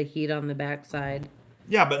little bit of heat on the backside.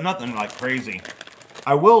 Yeah, but nothing like crazy.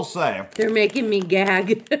 I will say... They're making me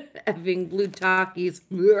gag. Having blue Takis.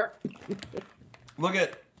 Look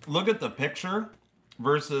at the picture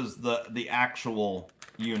versus the actual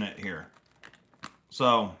unit here.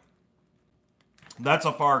 So, that's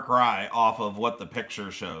a far cry off of what the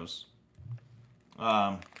picture shows.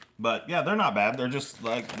 But, yeah, they're not bad. They're just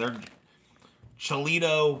like... They're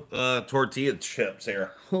Cholito tortilla chips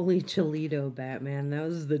here. Holy Cholito, Batman. That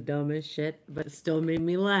was the dumbest shit, but it still made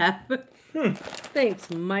me laugh. Thanks,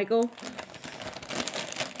 Michael.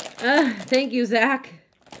 Thank you, Zach.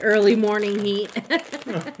 Early morning heat.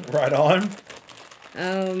 Right on.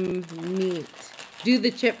 Meat. Do the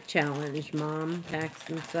chip challenge, Mom,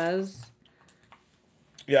 Paxton says.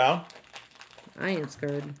 Yeah. I ain't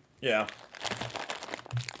scared. Yeah.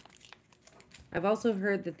 I've also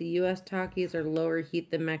heard that the U.S. Takis are lower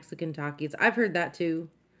heat than Mexican Takis. I've heard that too.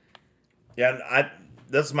 Yeah,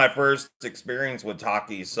 this is my first experience with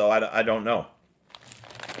Takis, so I don't know.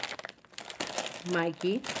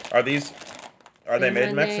 Mikey. Are these are they made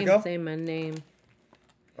in Mexico? Say my name.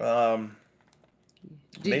 Made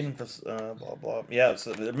in blah blah. Yeah,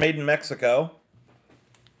 so they're made in Mexico.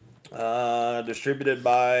 Distributed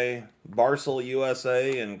by Barcel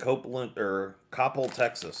USA and Copeland or Coppell,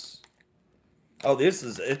 Texas. Oh,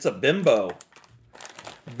 it's a Bimbo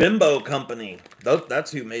company.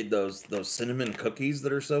 That's who made those cinnamon cookies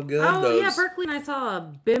that are so good. Oh yeah, Berkeley and I saw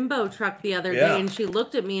a Bimbo truck the other day, and she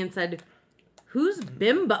looked at me and said, "Who's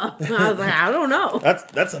Bimbo?" And I was like, "I don't know."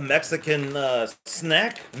 That's a Mexican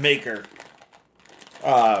snack maker.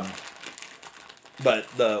 But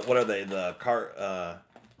what are they?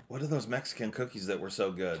 What are those Mexican cookies that were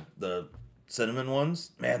so good? The cinnamon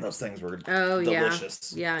ones? Man, those things were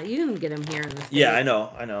delicious. Yeah, you can get them here in the States. Yeah, I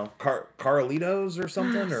know. Carlitos or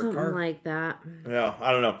something? Something like that. Yeah,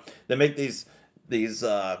 I don't know. They make these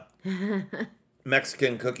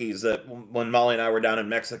Mexican cookies that when Molly and I were down in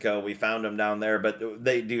Mexico, we found them down there, but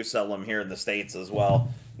they do sell them here in the States as well.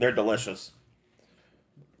 They're delicious.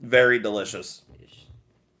 Very delicious.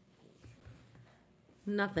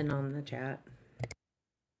 Nothing on the chat.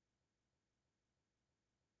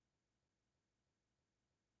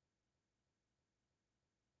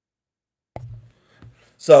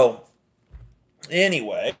 So,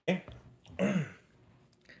 anyway.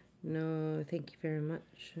 No, thank you very much.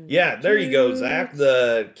 Yeah, there you go, Zach.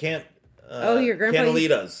 The your grandpa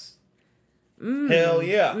Cantalitas. Hell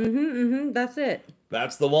yeah. That's it.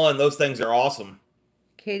 That's the one. Those things are awesome.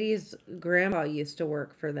 Katie's grandpa used to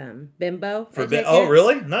work for them. Bimbo? Oh,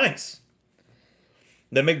 really? Nice.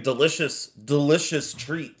 They make delicious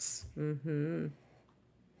treats. Mm-hmm.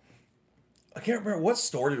 I can't remember what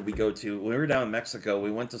store did we go to when we were down in Mexico.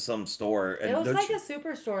 We went to some store. And it was like a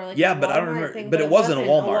superstore, like yeah, a but Walmart I don't remember. thing, but it wasn't a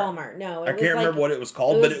Walmart. No, I can't remember what it was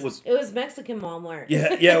called, but it was. It was Mexican Walmart.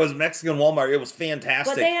 Yeah, it was Mexican Walmart. It was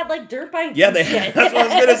fantastic. But they had like dirt bikes. Yeah, that's what I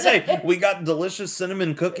was gonna say. We got delicious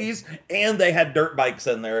cinnamon cookies, and they had dirt bikes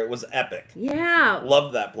in there. It was epic. Yeah,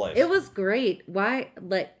 loved that place. It was great. Why?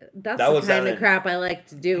 Like that's the kind of crap I like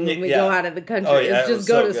to do when we go out of the country. Oh, yeah, is just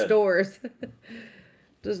go to stores.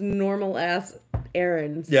 Just normal ass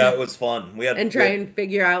errands. Yeah, it was fun. We had and try and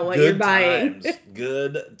figure out what you're buying.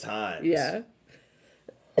 Good times. Yeah.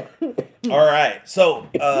 All right. So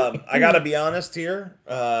I gotta be honest here.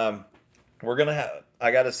 We're gonna have.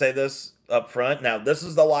 I gotta say this up front. Now this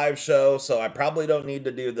is the live show, so I probably don't need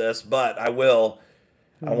to do this, but I will.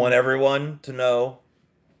 I want everyone to know.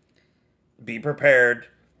 Be prepared.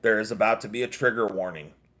 There is about to be a trigger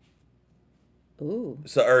warning. Ooh.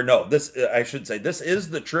 I should say this is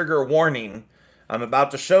the trigger warning. I'm about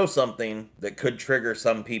to show something that could trigger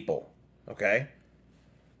some people. Okay?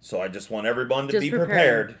 So I just want everyone to be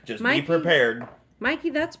prepared. Just be prepared. Mikey,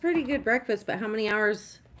 that's pretty good breakfast, but how many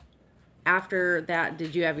hours after that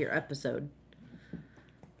did you have your episode?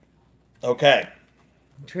 Okay.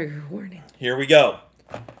 Trigger warning. Here we go.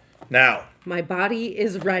 Now. My body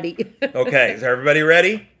is ready. Okay, is everybody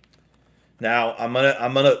ready? Now, I'm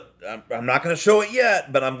not gonna show it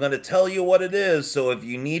yet, but I'm gonna tell you what it is. So if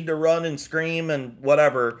you need to run and scream and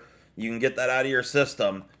whatever, you can get that out of your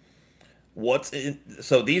system.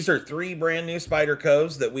 So these are 3 brand new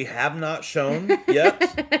Spydercos that we have not shown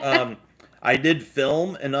yet. I did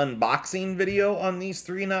film an unboxing video on these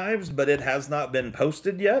 3 knives, but it has not been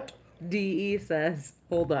posted yet. DE says,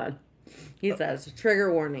 hold on. He says,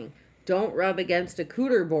 trigger warning. Don't rub against a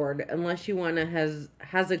cooter board unless you want to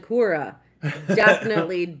Hazakura.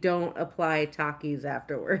 Definitely don't apply Takis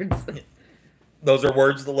afterwards. Those are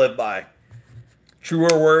words to live by.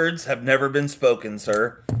 Truer words have never been spoken,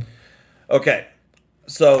 sir. Okay,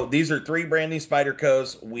 so these are 3 brand new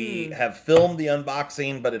Spydercos. We have filmed the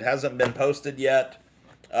unboxing, but it hasn't been posted yet.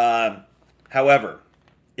 However,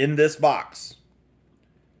 in this box,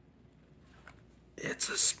 it's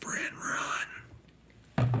a sprint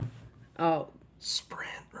run. Oh. Sprint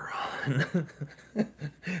run.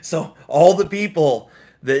 So all the people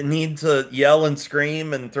that need to yell and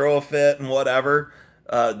scream and throw a fit and whatever,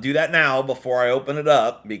 do that now before I open it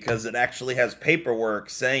up, because it actually has paperwork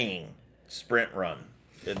saying sprint run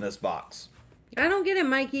in this box. I don't get it,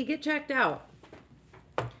 Mikey. Get checked out.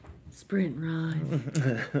 Sprint run.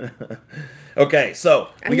 Okay, so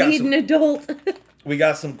I need an adult. We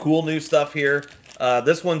got some cool new stuff here.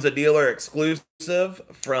 This one's a dealer exclusive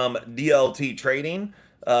from DLT Trading.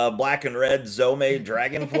 Black and red Zome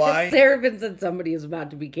Dragonfly. Sarah said somebody is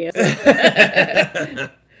about to be canceled.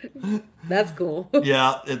 That's cool.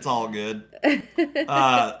 Yeah, it's all good.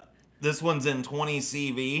 This one's in 20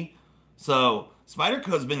 CV. So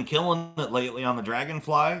Spyderco's been killing it lately on the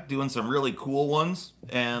Dragonfly, doing some really cool ones.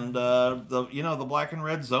 And the black and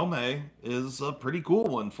red Zome is a pretty cool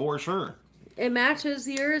one for sure. It matches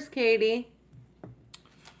yours, Katie.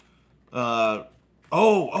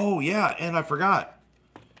 Oh yeah, and I forgot.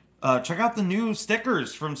 Check out the new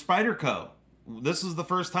stickers from Spyderco. This is the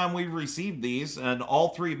first time we've received these, and all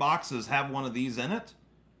 3 boxes have one of these in it.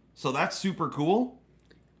 So that's super cool.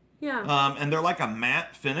 Yeah. And they're like a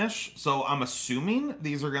matte finish, so I'm assuming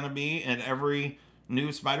these are going to be in every new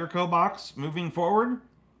Spyderco box moving forward.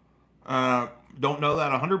 Don't know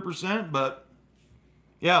that 100%, but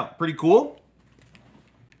yeah, pretty cool.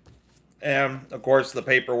 And of course, the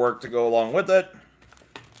paperwork to go along with it.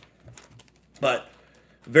 But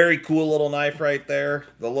very cool little knife right there,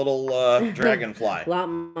 the little Dragonfly. Lot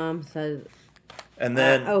Mom says. And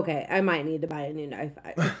then okay, I might need to buy a new knife.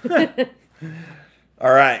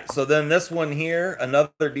 all right, so then this one here,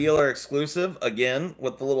 another dealer exclusive, again,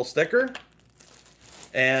 with the little sticker.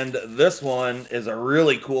 And this one is a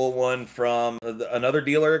really cool one from another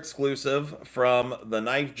dealer exclusive from the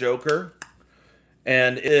Knife Joker.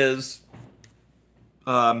 And is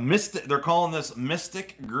Mystic, they're calling this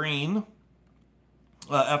Mystic Green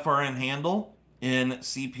FRN handle in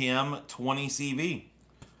CPM 20 CV.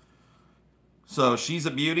 So she's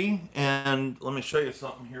a beauty, and let me show you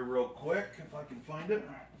something here real quick, if I can find it.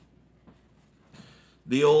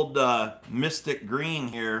 The old Mystic Green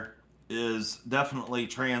here is definitely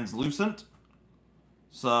translucent,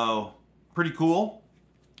 so pretty cool.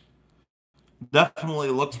 Definitely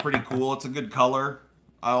looks pretty cool. It's a good color.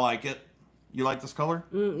 I like it. You like this color?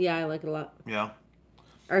 Yeah, I like it a lot. Yeah.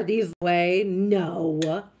 Are these way? No.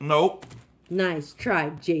 Nope. Nice try,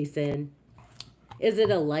 Jason. Is it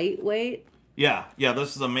a lightweight? Yeah,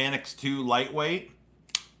 this is a Manix 2 lightweight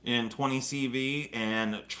in 20 CV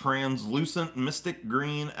and translucent Mystic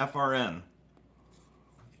Green FRN.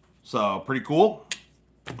 So, pretty cool.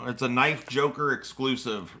 It's a Knife Joker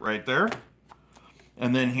exclusive right there.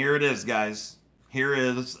 And then here it is, guys. Here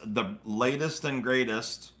is the latest and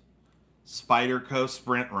greatest Spyderco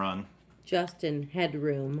Sprint Run. Justin,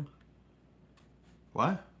 headroom.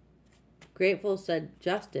 What? Grateful said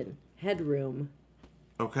Justin, headroom.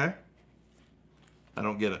 Okay. I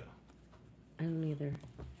don't get it. I don't either.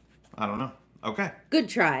 I don't know. Okay. Good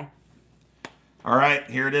try. All right,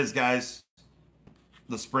 here it is, guys.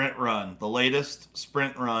 The Sprint Run. The latest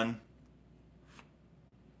Sprint Run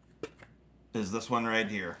is this one right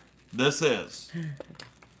here. This is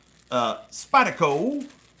Spyderco.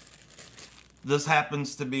 This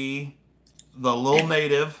happens to be the Little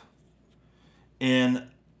Native in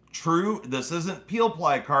true, this isn't peel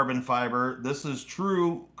ply carbon fiber, this is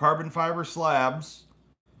true carbon fiber slabs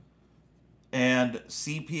and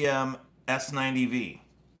CPM S90V.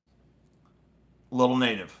 Little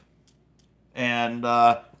Native. And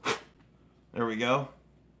there we go.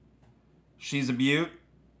 She's a beaut.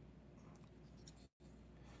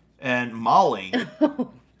 And Molly,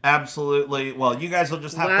 absolutely. Well, you guys will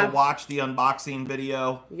just have to watch the unboxing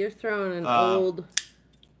video. You're throwing an old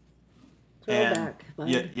throwback.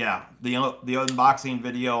 Yeah. The unboxing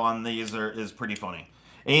video on these is pretty funny.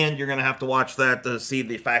 And you're going to have to watch that to see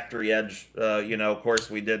the factory edge. Of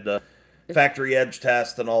course, we did the factory edge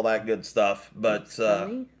test and all that good stuff. But,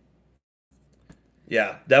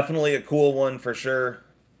 yeah, definitely a cool one for sure.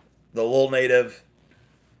 The Little Native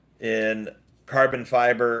in carbon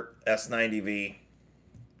fiber S90V.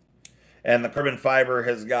 And the carbon fiber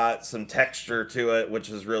has got some texture to it, which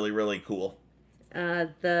is really, really cool.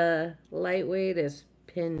 The lightweight is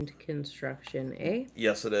pinned construction, eh?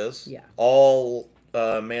 Yes, it is. Yeah. All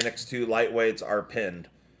Manix 2 lightweights are pinned.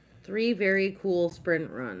 3 very cool sprint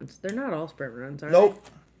runs. They're not all sprint runs, are they? Nope.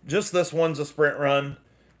 Just this one's a sprint run.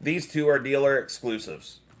 These 2 are dealer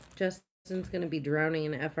exclusives. Justin's going to be drowning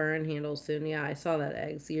in FRN handles soon. Yeah, I saw that,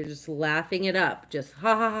 Egg. So you're just laughing it up. Just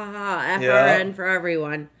ha ha ha ha. FRN for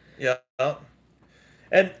everyone. Yeah.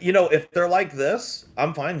 And, if they're like this,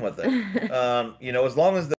 I'm fine with it. As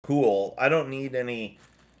long as they're cool, I don't need any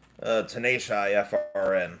Tenacia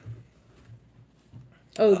FRN.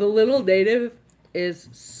 Oh, the Little Native is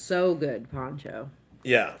so good, Poncho.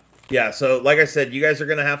 Yeah. Yeah, so like I said, you guys are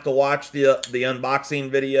going to have to watch the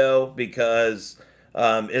unboxing video because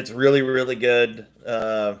it's really, really good.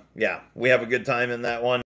 Yeah, we have a good time in that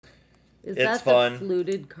one. It's that fun. The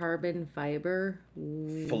fluted carbon fiber?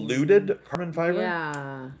 Fluted carbon fiber?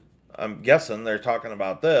 Yeah. I'm guessing they're talking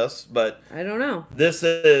about this, but I don't know. This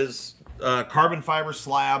is carbon fiber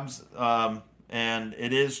slabs, and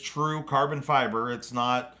it is true carbon fiber. It's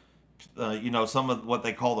not, some of what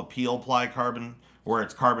they call the peel ply carbon, where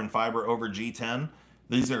it's carbon fiber over G10.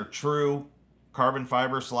 These are true carbon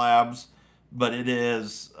fiber slabs, but it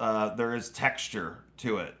is there is texture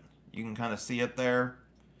to it. You can kind of see it there.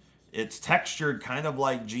 It's textured kind of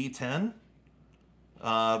like G10,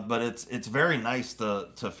 but it's very nice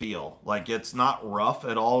to feel. Like it's not rough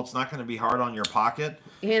at all. It's not going to be hard on your pocket.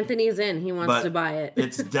 Anthony's in. He wants to buy it.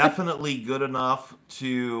 It's definitely good enough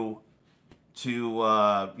to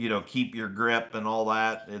keep your grip and all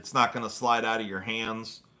that. It's not going to slide out of your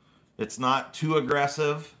hands. It's not too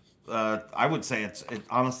aggressive. I would say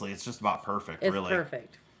honestly, it's just about perfect. It's really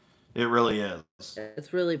perfect. It really is.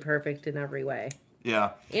 It's really perfect in every way.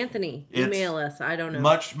 Yeah. Anthony, email us. I don't know.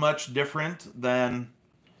 Much different than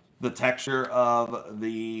the texture of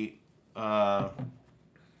the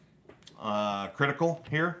critical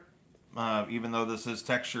here. Even though this is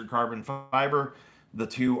textured carbon fiber, the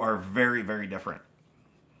two are very, very different.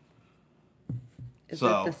 Is it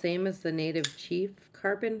the same as the Native Chief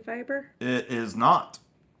carbon fiber? It is not.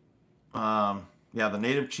 The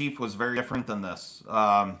Native Chief was very different than this.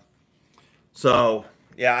 I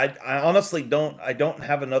honestly don't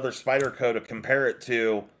have another Spyderco to compare it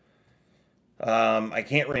to. I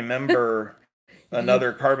can't remember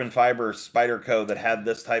another carbon fiber Spyderco that had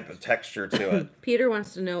this type of texture to it. Peter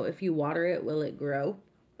wants to know, if you water it, will it grow?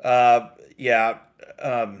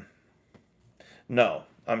 No.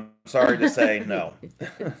 I'm sorry to say no.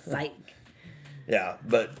 Psych. Yeah,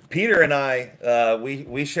 but Peter and I,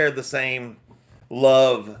 we shared the same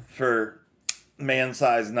love for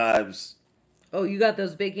man-sized knives. Oh, you got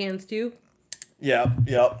those big hands too?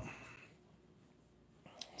 Yep.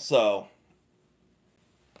 So,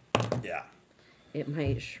 yeah. It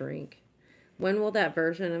might shrink. When will that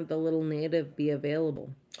version of the little Native be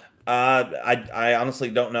available? I honestly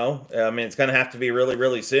don't know. I mean, it's going to have to be really,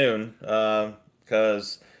 really soon.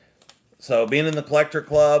 So being in the collector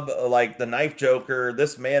club, like the Knife Joker,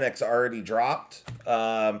 this Mannix already dropped.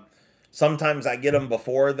 Sometimes I get them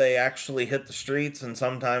before they actually hit the streets, and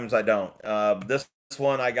sometimes I don't. This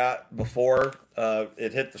one I got before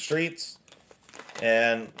it hit the streets.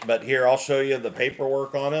 But here, I'll show you the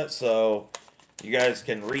paperwork on it, so you guys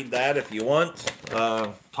can read that if you want.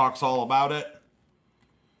 Talks all about it.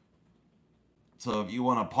 So if you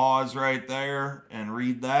want to pause right there and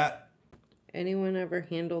read that. Anyone ever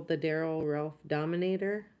handled the Daryl Ralph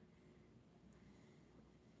Dominator?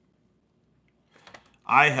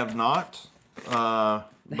 I have not,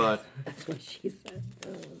 but... That's what she said.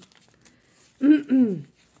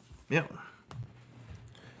 Yeah.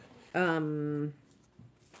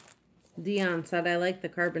 Dion said, I like the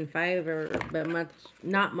carbon fiber, but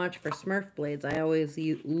not much for Smurf blades. I always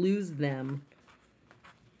lose them.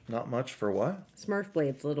 Not much for what? Smurf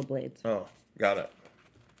blades, little blades. Oh, got it.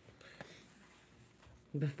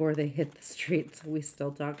 Before they hit the streets. We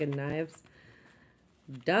still talking knives?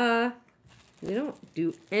 Duh. We don't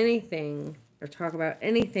do anything or talk about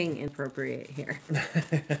anything inappropriate here.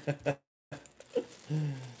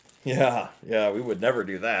 Yeah, we would never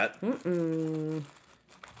do that.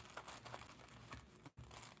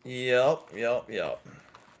 Yep.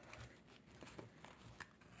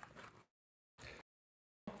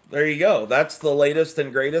 There you go. That's the latest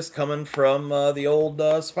and greatest coming from the old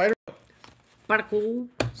Spyderco. Cool.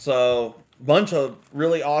 So, bunch of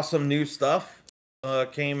really awesome new stuff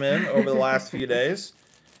came in over the last few days.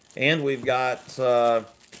 And we've got,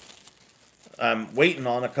 I'm waiting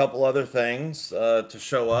on a couple other things to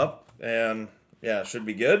show up. And, yeah, it should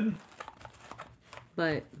be good.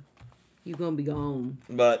 But you're going to be gone.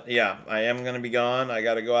 But, yeah, I am going to be gone. I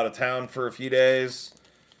got to go out of town for a few days.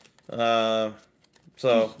 So,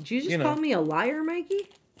 Did you just call me a liar, Mikey?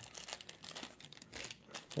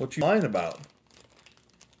 What you lying about?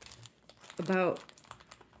 About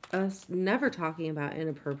us never talking about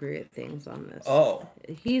inappropriate things on this. Oh.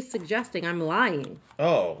 He's suggesting I'm lying.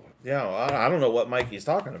 Oh, yeah. Well, I don't know what Mikey's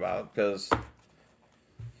talking about, because...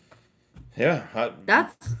 Yeah.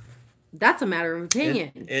 That's a matter of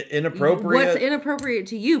opinion. Inappropriate. What's inappropriate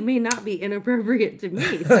to you may not be inappropriate to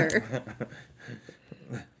me, sir.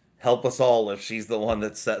 Help us all if she's the one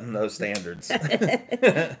that's setting those standards.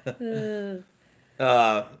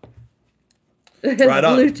 Right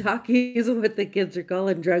on. Blue talkies, what the kids are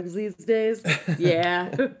calling drugs these days. Yeah.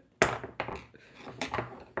 It's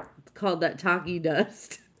called that talkie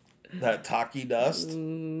dust. That talkie dust?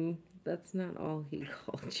 That's not all he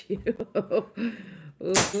called you.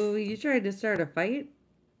 Oh, you tried to start a fight?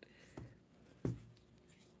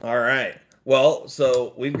 All right. Well,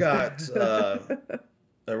 so we've got...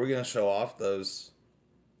 are we going to show off those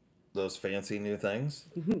fancy new things?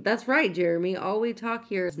 That's right, Jeremy. All we talk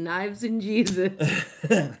here is knives and Jesus.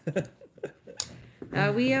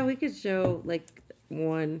 We could show like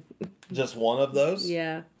one. Just one of those?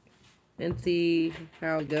 Yeah. And see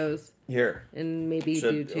how it goes. Here. And maybe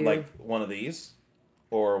do two. Like one of these?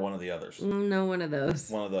 Or one of the others? No, one of those.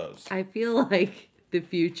 One of those. I feel like the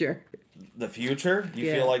future. The future?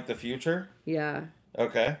 You feel like the future? Yeah.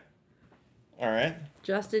 Okay. All right.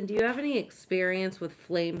 Justin, do you have any experience with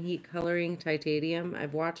flame heat coloring titanium?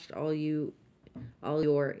 I've watched all your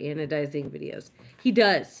anodizing videos. He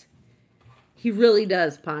does. He really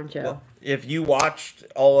does, Poncho. Well, if you watched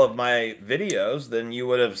all of my videos, then you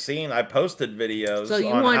would have seen I posted videos. So you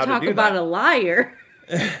want to talk about a liar?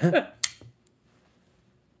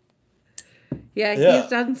 Yeah, he's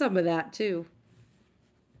done some of that too.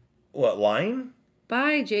 What, lying?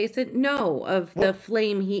 Bye, Jason. No, of the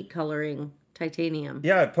flame heat coloring titanium.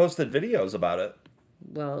 Yeah, I've posted videos about it.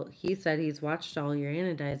 Well, he said he's watched all your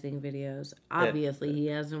anodizing videos. Obviously, he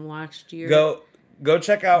hasn't watched your... Go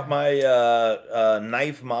check out my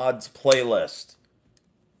Knife Mods playlist.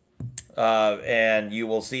 And you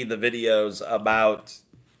will see the videos about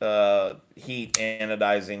heat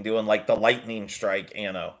anodizing, doing like the lightning strike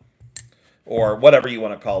ano. Or whatever you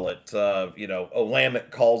want to call it. Olamic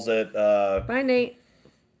calls it... Bye, Nate.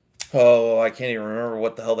 Oh, I can't even remember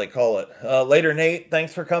what the hell they call it. Later, Nate.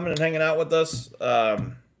 Thanks for coming and hanging out with us.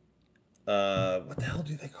 What the hell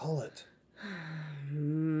do they call it?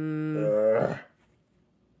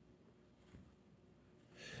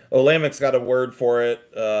 Olamic's got a word for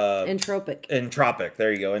it. Entropic. Entropic.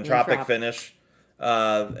 There you go. Entropic finish.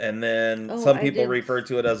 And then some people refer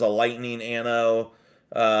to it as a lightning ano.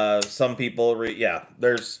 Some people,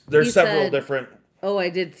 there's several different. Oh, I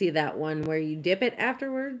did see that one where you dip it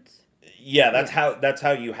afterwards. Yeah, that's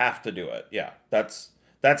how you have to do it. Yeah, that's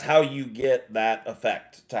how you get that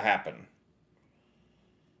effect to happen.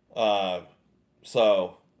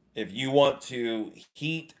 So if you want to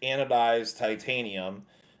heat anodize titanium,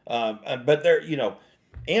 but there,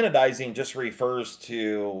 anodizing just refers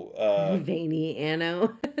to veiny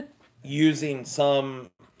ano using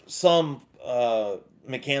some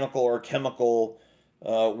mechanical or chemical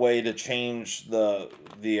way to change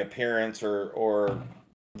the appearance or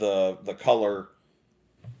the color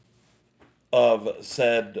of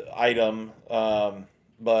said item.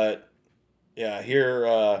 But yeah, here.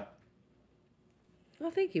 Oh,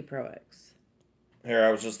 thank you, ProX. Here,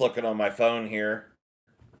 I was just looking on my phone here.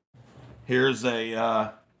 Here's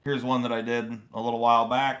one that I did a little while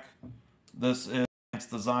back. This is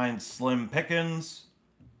Design Slim Pickens.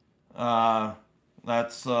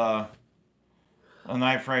 That's a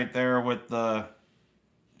knife right there with the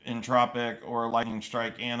entropic or lightning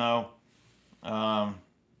strike ano.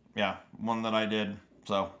 Yeah, one that I did.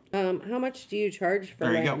 So how much do you charge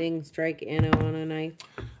for lightning strike ano on a knife?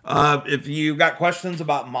 If you got questions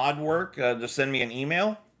about mod work, just send me an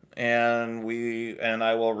email and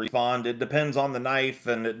I will respond. It depends on the knife,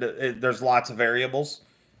 and there's lots of variables.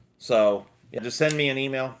 So yeah, just send me an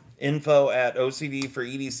email,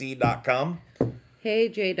 info@ocdforedc.com. Hey,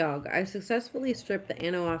 J-Dog, I successfully stripped the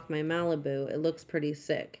ano off my Malibu. It looks pretty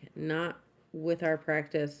sick. Not without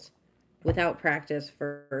practice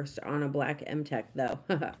first on a black M-Tech, though.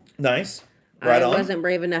 Nice. Right on. I wasn't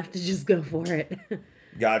brave enough to just go for it.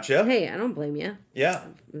 Gotcha. Hey, I don't blame you. Yeah.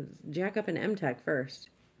 Jack up an M-Tech first.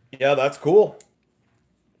 Yeah, that's cool.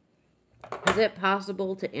 Is it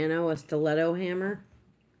possible to ano a stiletto hammer?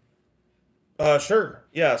 Sure.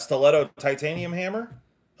 Yeah, stiletto titanium hammer.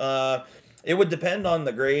 It would depend on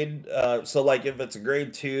the grade. So, like, if it's a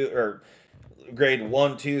grade 2 or grade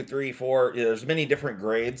 1, 2, 3, 4, there's many different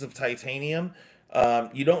grades of titanium.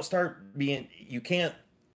 You can't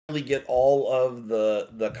really get all of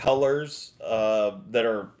the colors that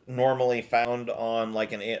are normally found on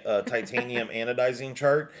like a titanium anodizing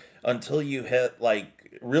chart until you hit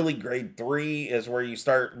like really grade 3 is where you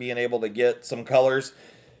start being able to get some colors.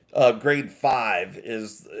 Grade 5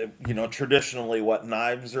 is, traditionally what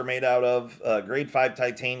knives are made out of. Grade 5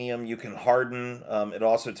 titanium, you can harden. It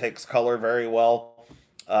also takes color very well.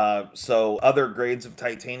 So other grades of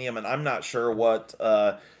titanium, and I'm not sure what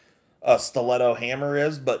a stiletto hammer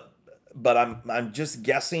is, but I'm just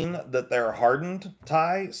guessing that they're hardened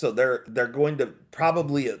tie. So they're going to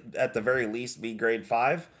probably at the very least be grade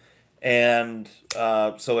 5. And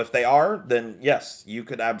so if they are, then yes, you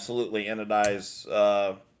could absolutely anodize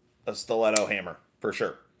a stiletto hammer for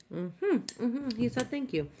sure. He said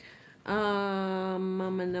thank you.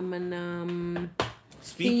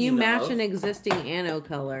 Speaking Can you match an existing ano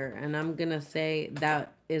color? And I'm gonna say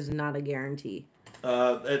that is not a guarantee.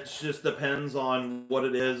 It just depends on what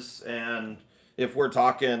it is, and if we're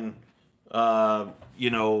talking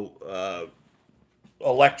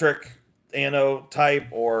electric ano type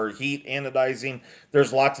or heat anodizing,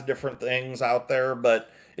 there's lots of different things out there,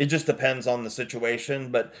 but It just depends on the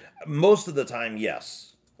situation, but most of the time,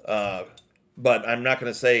 yes. But I'm not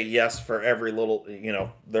going to say yes for every little.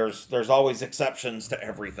 There's always exceptions to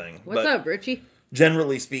everything. What's But up, Richie?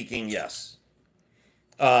 generally speaking, yes.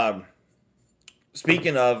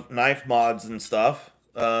 Speaking of knife mods and stuff,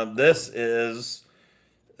 this is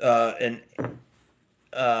an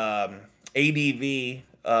ADV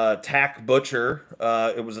Tack Butcher.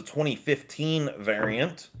 It was a 2015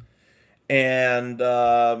 variant, and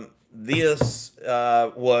this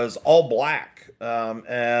was all black.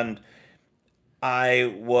 And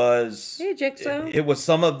I was. Hey, Jigsaw. It was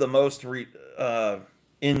some of the most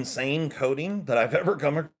insane coding that I've ever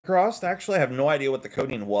come across. Actually, I have no idea what the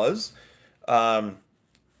coding was.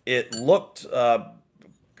 It looked. I'm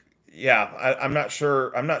not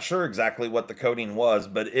sure. I'm not sure exactly what the coding was,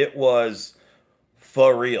 but it was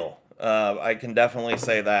for real. I can definitely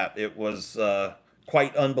say that it was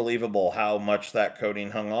quite unbelievable how much that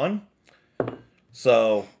coding hung on.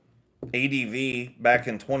 So, ADV back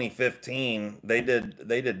in 2015, they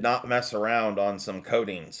did not mess around on some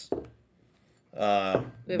codings. We have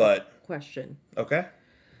But a question. okay.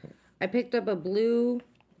 I picked up a blue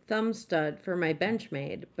thumb stud for my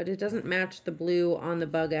Benchmade, but it doesn't match the blue on the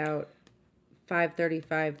Bug Out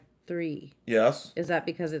 535-3. Yes. Is that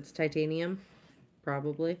because it's titanium?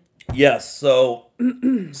 Probably. Yes. So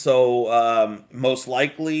most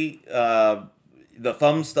likely the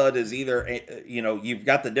thumb stud is either you've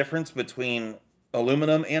got the difference between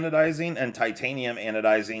aluminum anodizing and titanium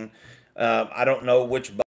anodizing. I don't know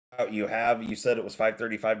which Bug Out you have. You said it was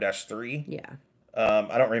 535-3. Yeah.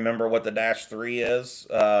 I don't remember what the -3 is.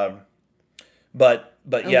 But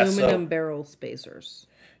yes, Aluminum barrel spacers.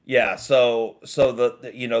 yeah. So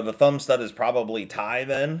the thumb stud is probably tie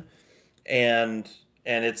then, and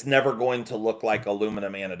it's never going to look like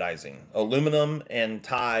aluminum anodizing. Aluminum and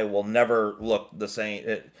tie will never look the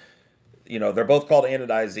same. They're both called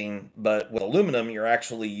anodizing, but with aluminum, you're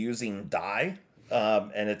actually using dye,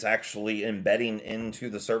 and it's actually embedding into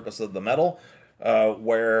the surface of the metal.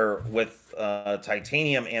 Where with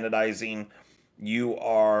titanium anodizing, you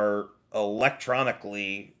are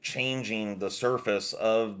electronically changing the surface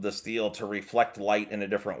of the steel to reflect light in a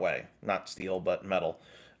different way. Not steel, but metal.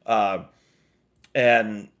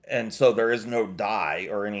 And so there is no dye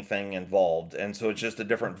or anything involved, and so it's just a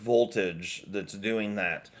different voltage that's doing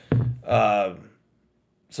that.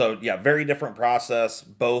 So yeah, very different process.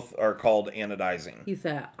 Both are called anodizing. He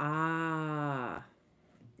said, ah.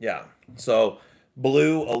 Yeah. So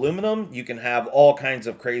blue aluminum, you can have all kinds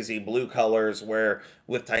of crazy blue colors, where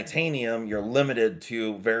with titanium, you're limited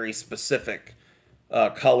to very specific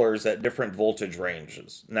colors at different voltage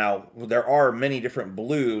ranges. Now, there are many different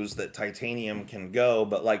blues that titanium can go,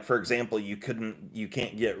 but like, for example, you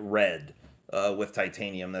can't get red with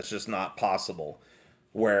titanium. That's just not possible.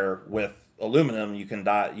 Where with aluminum, you can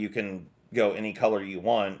go any color you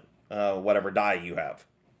want, whatever dye you have.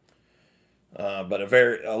 But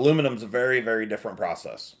aluminum's a very, very different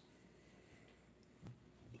process.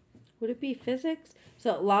 Would it be physics?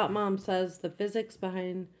 So Lot Mom says the physics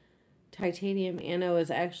behind titanium anno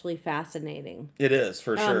is actually fascinating. It is,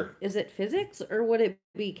 for sure. Is it physics or would it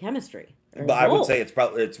be chemistry? But I would say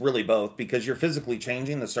it's really both, because you're physically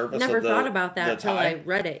changing the surface Never of the thought about that until I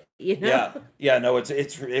read it. Yeah. No, it's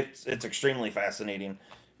extremely fascinating.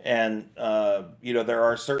 And there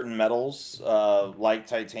are certain metals like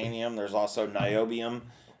titanium. There's also niobium,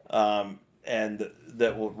 and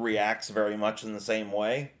that reacts very much in the same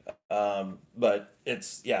way. But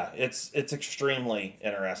it's extremely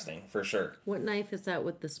interesting, for sure. What knife is that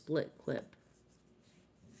with the split clip?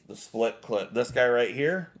 The split clip. This guy right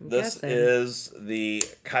here. This is the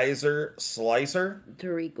Kaiser Slicer.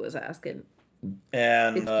 Tariq was asking.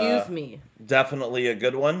 And excuse me. Definitely a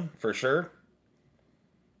good one, for sure.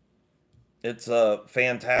 It's a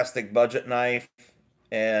fantastic budget knife,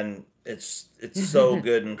 and it's so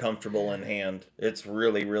good and comfortable in hand. It's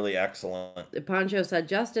really, really excellent. Poncho said,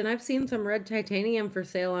 Justin, I've seen some red titanium for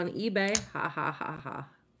sale on eBay. Ha ha ha ha.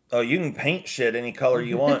 Oh, you can paint shit any color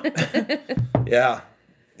you want. Yeah.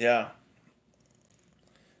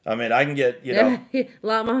 I mean, I can get,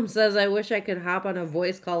 Lot Mom says, I wish I could hop on a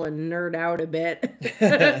voice call and nerd out a bit.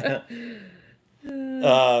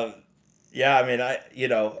 Yeah, I mean, I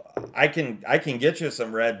can get you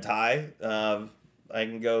some red tie. I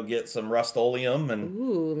can go get some Rust-Oleum and.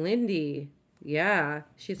 Ooh, Lindy. Yeah,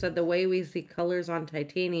 she said the way we see colors on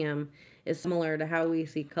titanium is similar to how we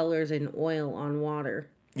see colors in oil on water.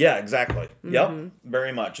 Yeah, exactly. Mm-hmm. Yep,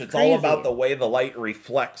 very much. It's all about the way the light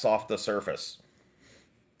reflects off the surface.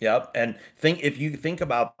 Yep, and if you think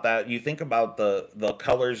about that, you think about the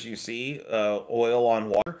colors you see, oil on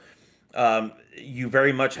water. You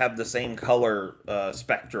very much have the same color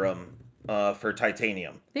spectrum for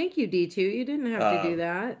titanium. Thank you, D2. You didn't have to do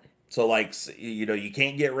that. So, like, you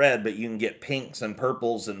can't get red, but you can get pinks and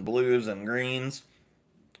purples and blues and greens.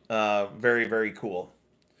 Very, very cool.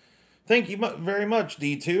 Thank you very much,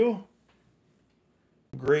 D2.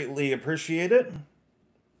 Greatly appreciate it.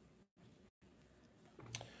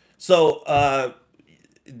 So,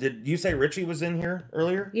 did you say Richie was in here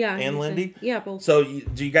earlier? Yeah. And Lindy? Yeah, both. So,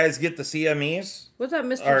 do you guys get the CMEs? What's up,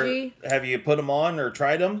 Mr. G? Have you put them on or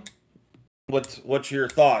tried them? What's your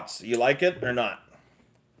thoughts? You like it or not?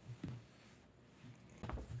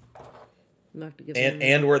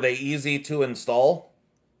 And were they easy to install?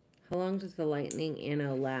 How long does the Lightning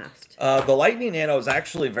Anno last? The Lightning Anno is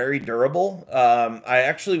actually very durable. I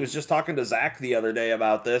actually was just talking to Zach the other day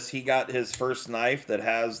about this. He got his first knife that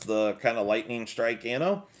has the kind of lightning strike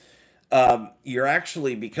anno. You're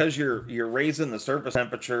actually, because you're raising the surface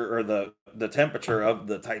temperature or the temperature of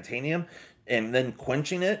the titanium and then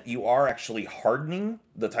quenching it, you are actually hardening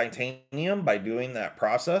the titanium by doing that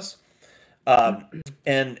process.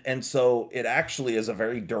 And so it actually is a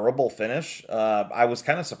very durable finish. I was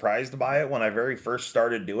kind of surprised by it when I very first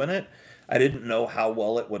started doing it. I didn't know how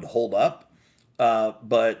well it would hold up.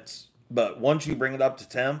 But once you bring it up to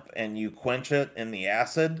temp and you quench it in the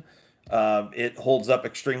acid, it holds up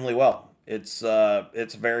extremely well. It's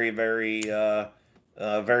very, very,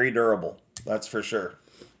 very durable. That's for sure.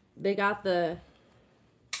 They got the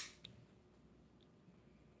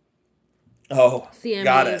CMEs,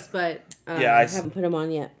 got it. But I haven't put them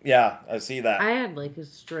on yet. Yeah, I see that. I had like a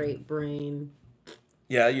straight brain.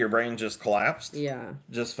 Yeah, your brain just collapsed? Yeah.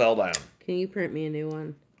 Just fell down. Can you print me a new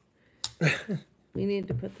one? We need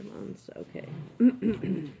to put them on, so okay.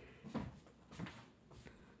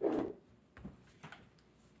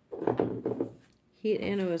 Heat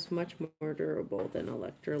anno is much more durable than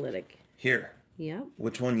electrolytic. Here. Yep.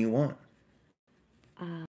 Which one you want?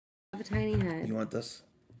 I have a tiny head. You want this?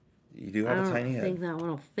 You do have a tiny head. I think that one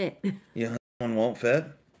will fit. Yeah, that one won't fit?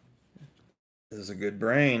 This is a good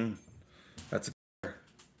brain.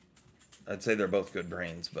 I'd say they're both good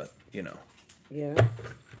brains, but, you know. Yeah.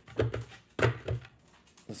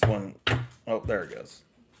 This one, oh, there it goes.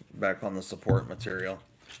 Back on the support material.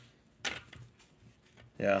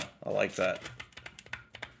 Yeah, I like that.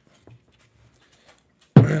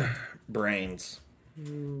 Brains.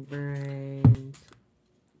 Brains.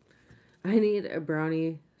 I need a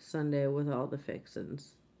brownie sundae with all the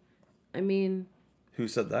fixins. I mean... Who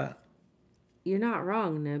said that? You're not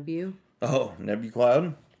wrong, Nebu. Oh,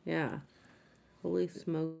 NebuCloud? Yeah. Holy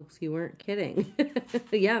smokes, you weren't kidding.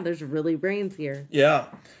 Yeah, there's really brains here. Yeah.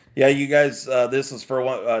 Yeah, you guys, this is for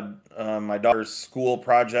my daughter's school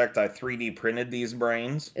project. I 3D printed these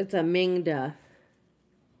brains. It's a Mingda.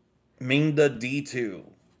 Mingda D2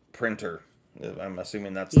 printer. I'm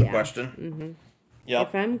assuming that's the question. Mm-hmm. Yep.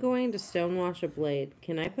 If I'm going to stonewash a blade,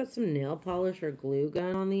 can I put some nail polish or glue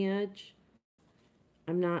gun on the edge?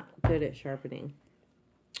 I'm not good at sharpening.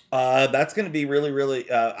 That's going to be really, really,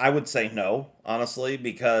 I would say no, honestly,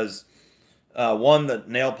 because one, the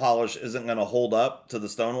nail polish isn't going to hold up to the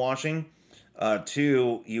stone washing.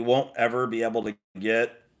 Two, you won't ever be able to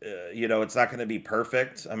get, it's not going to be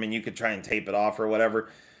perfect. I mean, you could try and tape it off or whatever.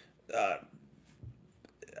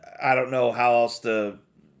 I don't know how else to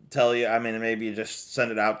tell you. I mean, maybe you just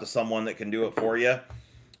send it out to someone that can do it for you.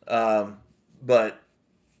 But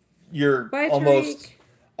you're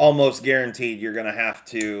almost guaranteed you're going to have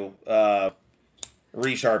to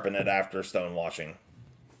resharpen it after stone washing.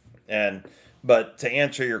 But to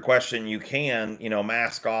answer your question, you can,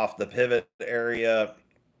 mask off the pivot area,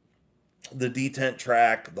 the detent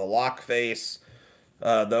track, the lock face,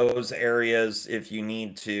 those areas if you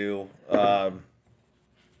need to,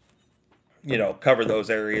 cover those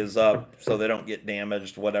areas up so they don't get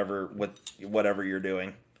damaged, whatever you're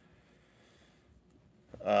doing.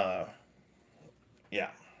 Yeah.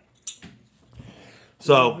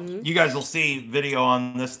 So you guys will see video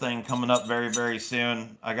on this thing coming up very, very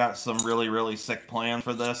soon. I got some really, really sick plans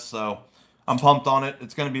for this, so I'm pumped on it.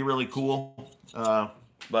 It's going to be really cool.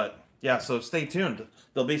 But yeah, so stay tuned.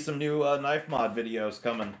 There'll be some new knife mod videos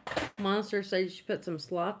coming. Monster said you should put some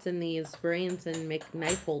slots in these brains and make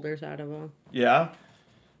knife holders out of them. Yeah,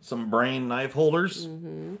 some brain knife holders.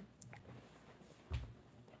 Mm-hmm.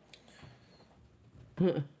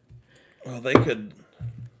 Well, they could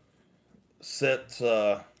sit,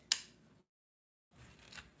 I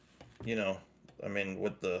mean,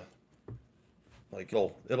 with the, like,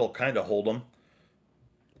 it'll kind of hold them.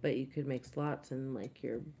 But you could make slots and, like,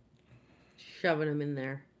 you're shoving them in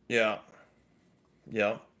there. Yeah.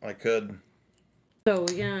 Yeah, I could. So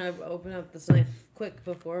we're going to open up this knife quick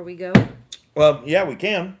before we go? Well, yeah, we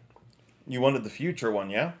can. You wanted the future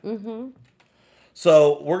one, yeah? Mm-hmm.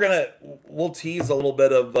 So we'll tease a little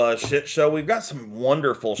bit of shit show. We've got some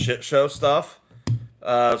wonderful shit show stuff.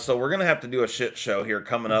 So we're gonna have to do a shit show here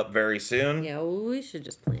coming up very soon. Yeah, well, we should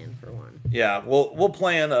just plan for one. Yeah, we'll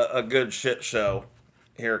plan a good shit show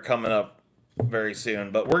here coming up very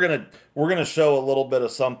soon. But we're gonna show a little bit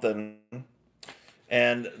of something.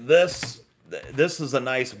 And this is a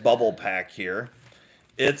nice bubble pack here.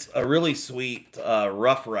 It's a really sweet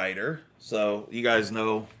Rough Rider. So you guys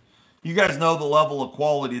know the level of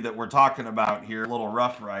quality that we're talking about here. A little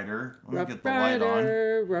Rough Rider. Let me get the light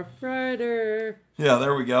on. Rough Rider. Yeah,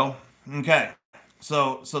 there we go. Okay.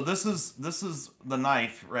 So this is the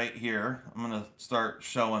knife right here. I'm gonna start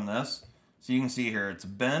showing this. So you can see here, it's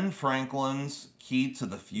Ben Franklin's Key to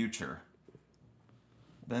the Future.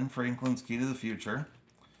 Ben Franklin's Key to the Future.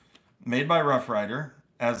 Made by Rough Rider.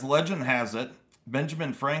 As legend has it,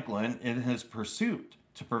 Benjamin Franklin, in his pursuit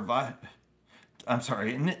to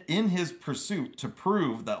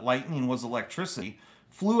prove that lightning was electricity,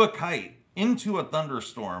 flew a kite into a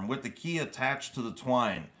thunderstorm with the key attached to the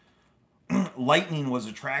twine. Lightning was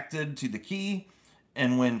attracted to the key,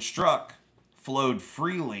 and when struck, flowed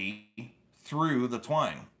freely through the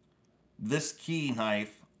twine. This key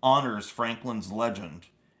knife honors Franklin's legend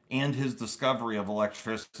and his discovery of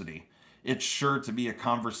electricity. It's sure to be a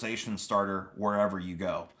conversation starter wherever you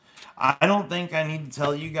go. I don't think I need to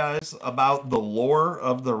tell you guys about the lore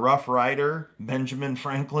of the Rough Rider Benjamin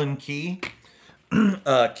Franklin key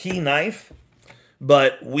knife,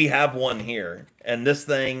 but we have one here, and this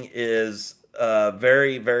thing is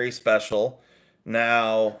very, very special.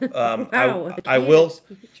 Now, Wow. I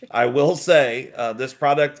will say this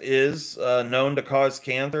product is known to cause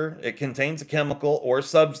cancer. It contains a chemical or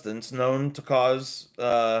substance known to cause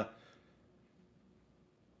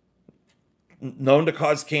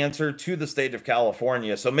cancer to the state of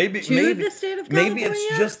California. So maybe the state of California? Maybe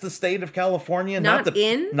it's just the state of California, not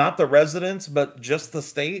the residents, but just the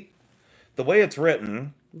state. The way it's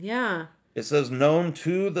written, yeah, it says known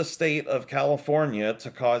to the state of California to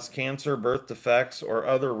cause cancer, birth defects, or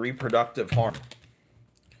other reproductive harm.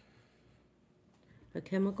 A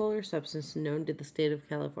chemical or substance known to the state of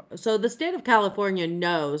California. So the state of California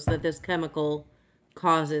knows that this chemical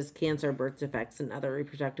causes cancer, birth defects, and other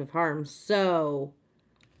reproductive harms. So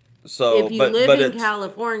if you live in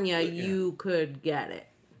California, you could get it.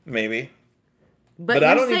 Maybe. But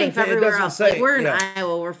I you're don't safe even everywhere else. Say, like we're in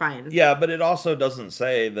Iowa, we're fine. Yeah, but it also doesn't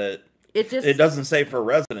say that. It doesn't say for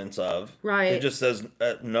residents of. Right. It just says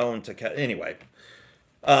known to. Anyway.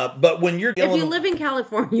 But when you're dealing, if you live in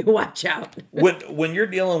California, watch out. when you're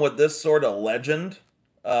dealing with this sort of legend,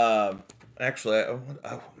 actually,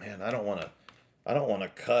 oh man, I don't want to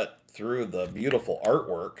cut through the beautiful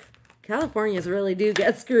artwork. Californians really do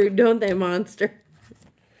get screwed, don't they, monster?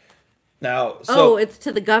 Now, it's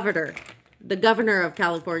to the governor. The governor of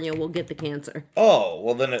California will get the cancer. Oh,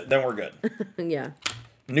 well then we're good. Yeah.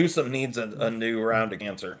 Newsom needs a new round of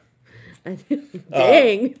cancer.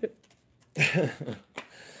 Dang.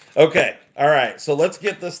 Okay. All right. So let's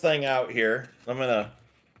get this thing out here. We're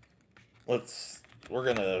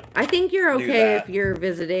gonna. I think you're okay if you're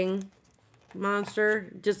visiting,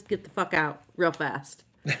 monster. Just get the fuck out real fast.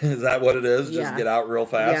 Is that what it is? Yeah. Just get out real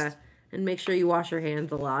fast? Yeah. And make sure you wash your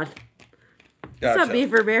hands a lot. Gotcha. What's up,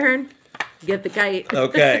 Beaver Baron? Get the kite.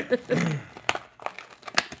 Okay.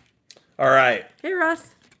 All right. Hey,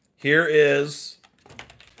 Russ. Here is.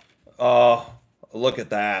 Oh, look at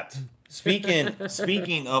that.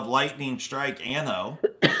 Speaking of lightning strike anno,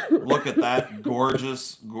 look at that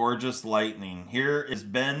gorgeous lightning. Here is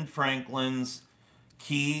Ben Franklin's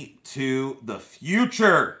Key to the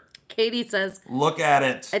Future. Katie says, look at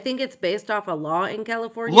it. I think it's based off a law in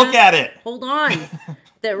California. Look at it. Hold on.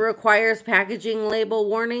 That requires packaging label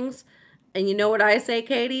warnings. And you know what I say,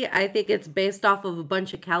 Katie? I think it's based off of a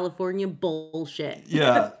bunch of California bullshit.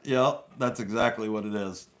 Yeah, that's exactly what it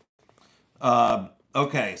is.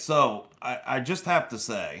 Okay, so I just have to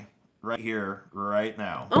say, right here, right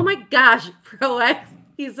now. Oh my gosh, Proax.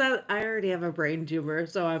 He said, I already have a brain tumor,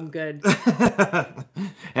 so I'm good.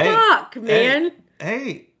 Hey, fuck, man.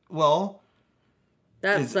 Hey, well.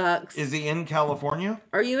 That sucks. Is he in California?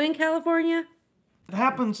 Are you in California? It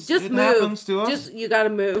happens. Just it move. Happens to us. You gotta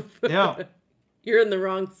move. Yeah. You're in the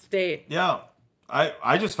wrong state. Yeah.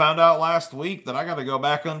 I just found out last week that I gotta go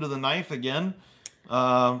back under the knife again.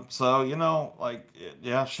 So,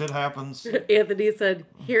 yeah, shit happens. Anthony said,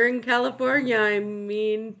 here in California, I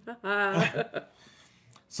mean.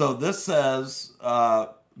 So this says,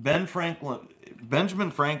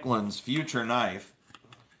 Benjamin Franklin's future knife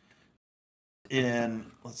in,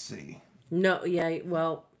 let's see, No, yeah,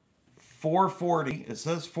 well, 440. It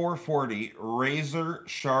says 440 razor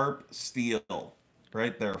sharp steel.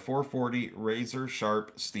 Right there. 440 razor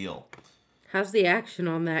sharp steel. how's the action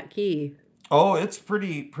on that key? Oh, it's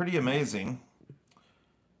pretty amazing.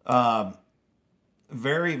 Um,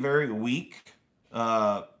 very very weak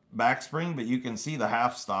back spring, but you can see the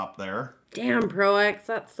half stop there. Damn, Pro X,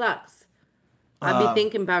 that sucks. I'd be Um,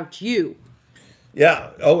 thinking about you.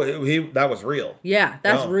 yeah. Oh, that was real. Yeah,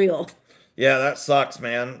 that's Oh, real. yeah, that sucks,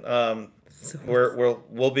 man. So,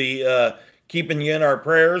 We'll be keeping you in our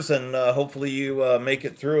prayers, and hopefully you make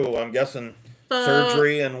it through. I'm guessing fuck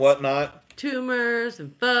surgery and whatnot. tumors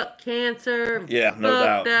and fuck cancer. Yeah, no Fuck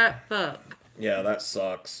doubt. that fuck. Yeah, that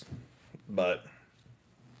sucks. But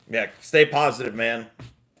yeah, stay positive, man,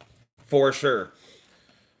 for sure.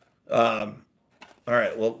 All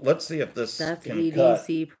right, well, let's see if this That's can cut.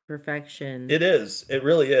 EDC perfection. It is. It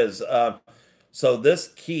really is. So this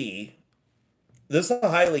key, this is a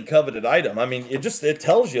highly coveted item. I mean, it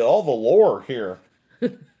tells you all the lore here.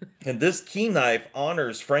 And this key knife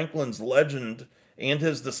honors Franklin's legend and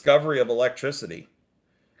his discovery of electricity.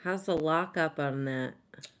 How's the lockup on that?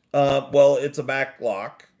 Well, it's a back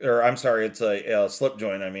lock, or I'm sorry, it's a slip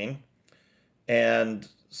joint. I mean, and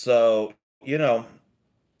so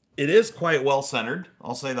it is quite well centered.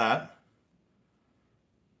 I'll say that.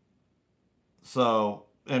 So,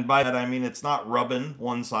 and by that I mean it's not rubbing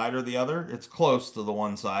one side or the other. It's close to the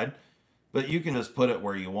one side, but you can just put it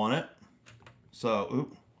where you want it. So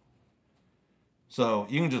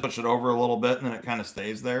you can just push it over a little bit, and then it kind of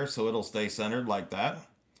stays there, so it'll stay centered like that.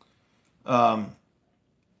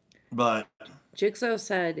 But Jigsaw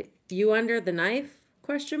said, "You under the knife?"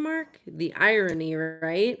 Question mark. The irony,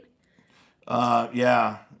 right?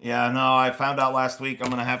 yeah, no, I found out last week I'm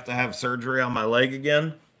gonna have to have surgery on my leg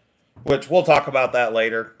again, which we'll talk about that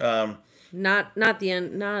later. Not the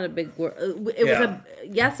end. Not a big word. It was Yeah.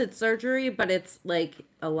 yes, it's surgery, but it's like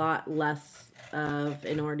a lot less of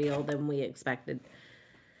an ordeal than we expected.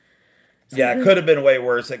 Yeah, it could have been way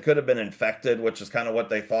worse. It could have been infected, which is kind of what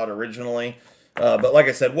they thought originally. But like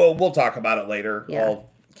I said, we'll talk about it later. Yeah. I'll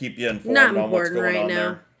keep you informed Not on what's important going right on now.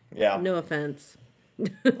 there. Yeah. No offense.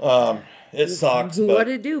 It sucks, What but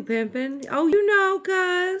it do, pimpin'? Oh, you know,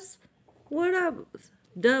 cuz. What up,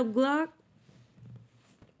 Dub Glock?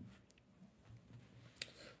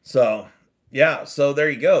 so yeah, so there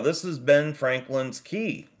you go. This is Ben Franklin's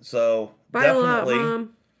key. So Bottle up,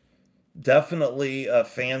 Mom. definitely a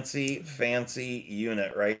fancy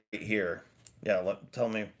unit right here. Yeah, tell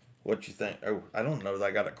me what you think. Oh, I don't know that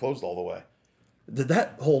I got it closed all the way. Did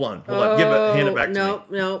that? Hold on. Hand it back to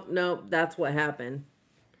me. Nope. That's what happened.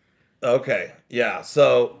 Okay. Yeah.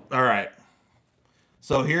 So, all right.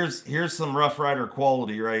 So here's some Rough Rider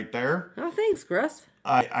quality right there. Oh, thanks, Gruss.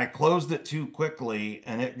 I closed it too quickly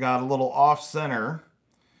and it got a little off center,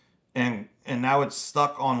 and now it's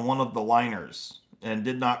stuck on one of the liners and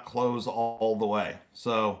did not close all the way.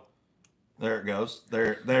 So there it goes.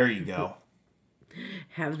 There you go.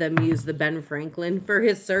 Have them use the Ben Franklin for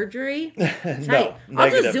his surgery? No, I'll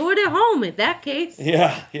negative. just do it at home in that case.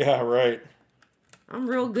 Yeah, right. I'm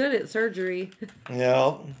real good at surgery.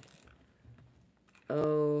 Yeah.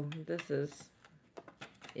 Oh, this is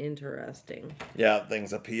interesting. Yeah,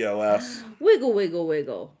 thing's a POS. Wiggle, wiggle,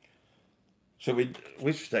 wiggle.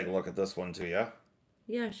 We should take a look at this one too, yeah?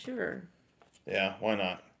 Yeah, sure. Yeah, why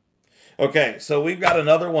not? Okay, so we've got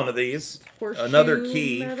another one of these. Horseshoe Another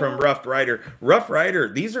key metal? from Rough Rider. Rough Rider,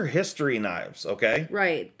 these are history knives, okay?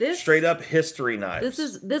 Right. This Straight up history knives.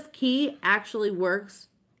 This key actually works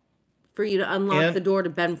for you to unlock the door to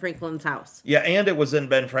Ben Franklin's house. Yeah, and it was in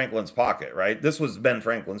Ben Franklin's pocket, right? This was Ben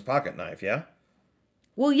Franklin's pocket knife, yeah?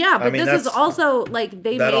 Well, yeah, but this is also like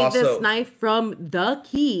they made this knife from the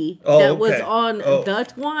key that was on the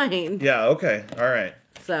twine. Yeah, okay. All right.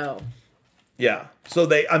 So yeah. So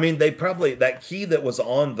they probably, that key that was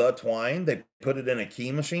on the twine, they put it in a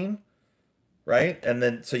key machine, right? And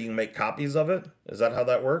then so you can make copies of it? Is that how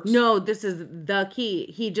that works? no, this is the key.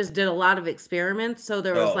 He just did a lot of experiments, so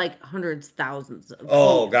there was like hundreds, thousands of keys.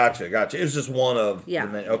 Gotcha. It was just one of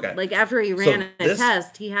okay. Like after he ran a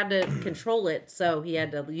test, he had to control it, so he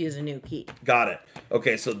had to use a new key. Got it.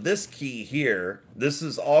 Okay, so this key here, this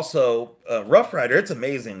is also Rough Rider. It's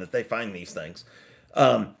amazing that they find these things.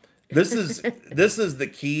 This is the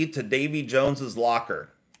key to Davy Jones's locker.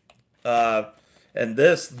 And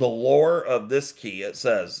the lore of this key, it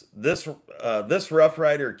says, this Rough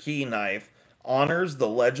Rider key knife honors the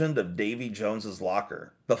legend of Davy Jones's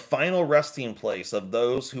locker, the final resting place of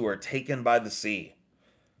those who are taken by the sea.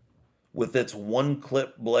 With its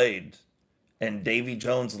one-clip blade and Davy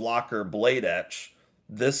Jones' locker blade etch,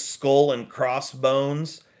 this skull and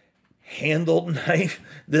crossbones handled knife.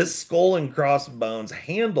 This skull and crossbones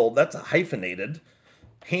handled, that's a hyphenated,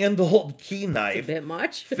 handled key knife. A bit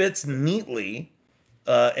much. Fits neatly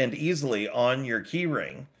and easily on your key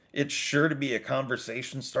ring. It's sure to be a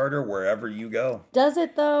conversation starter wherever you go. Does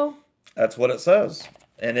it though? That's what it says.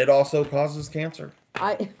 And it also causes cancer.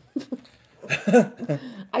 I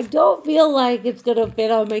don't feel like it's gonna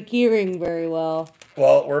fit on my keyring very well.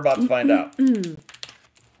 Well, we're about to find out.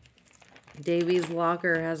 Davy's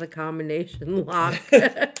locker has a combination lock.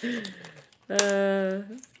 The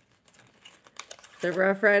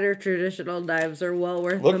Rough Rider traditional knives are well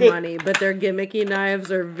worth the money, but their gimmicky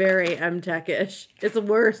knives are very M-Tech-ish. It's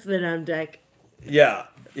worse than M-Tech. Yeah,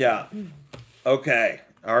 yeah. Okay,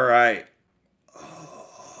 all right.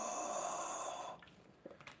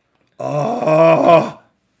 Oh,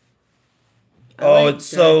 it's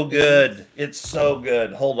so good. It's so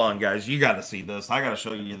good. Hold on, guys. You got to see this. I got to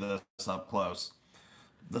show you this up close.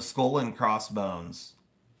 The skull and crossbones.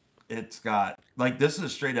 It's got, like, this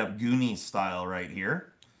is straight up Goonies style right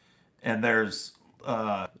here. And there's,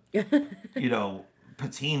 you know,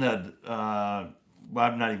 patinaed, well,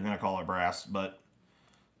 I'm not even going to call it brass, but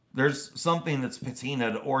there's something that's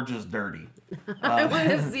patinaed or just dirty. I want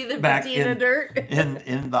to see the patina dirt.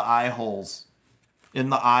 in the eye holes. In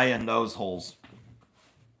the eye and nose holes.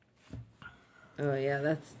 Oh, yeah,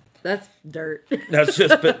 that's dirt. That's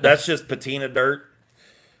just patina dirt.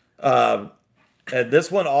 And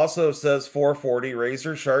this one also says 440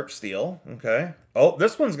 razor sharp steel. Okay. Oh,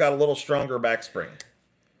 this one's got a little stronger back spring.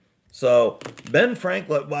 So Ben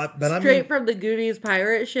Franklin, straight from the Goonies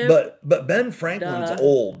pirate ship. But Ben Franklin's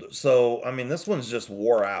old, so I mean this one's just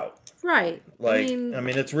wore out. Right. Like I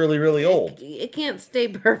mean it's really really old. It can't stay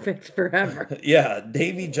perfect forever. Yeah,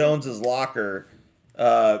 Davy Jones's locker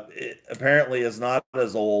apparently is not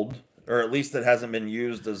as old, or at least it hasn't been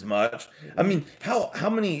used as much. I mean, how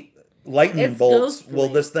many lightning bolts will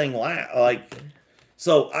this thing last? Like,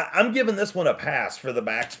 so I'm giving this one a pass for the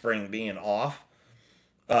back spring being off.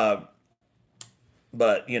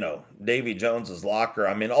 But you know, Davy Jones's locker,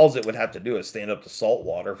 I mean, all it would have to do is stand up to salt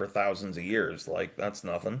water for thousands of years. Like, that's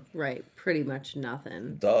nothing. Right. Pretty much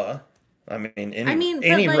nothing. Duh. I mean,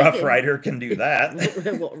 any like, Rough Rider can do that.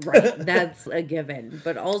 Well, right. That's a given.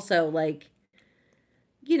 But also, like,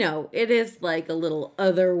 you know, it is like a little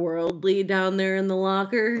otherworldly down there in the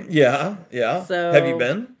locker. Yeah, yeah. So, have you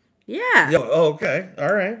been? Yeah. Oh, okay.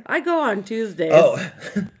 All right. I go on Tuesdays. Oh,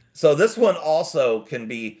 so this one also can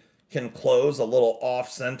close a little off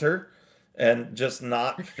center and just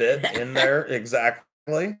not fit in there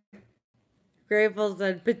exactly. Grateful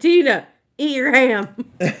said, Patina, eat your ham.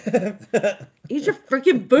 Eat your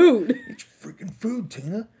freaking food. Eat your freaking food,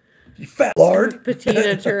 Tina. You fat lard.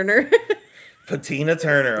 Patina Turner. Patina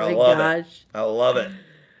Turner. I love it. I love it.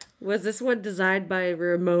 Was this one designed by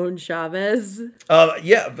Ramon Chavez?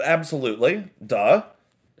 Yeah, absolutely. Duh.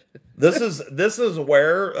 This is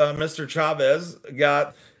where Mr. Chavez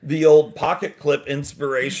got the old pocket clip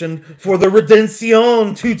inspiration for the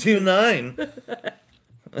Redención 229.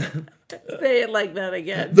 Say it like that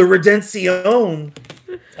again. The Redención.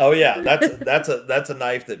 Oh yeah, that's a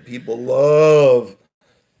knife that people love.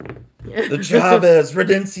 The Chavez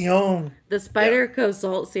Redención. The Spyderco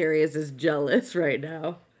Salt series is jealous right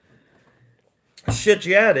now. Shit,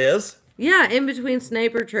 yeah, it is. Yeah, in between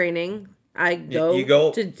sniper training, I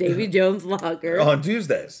go to Davy Jones' locker on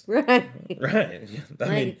Tuesdays. Right. Right. I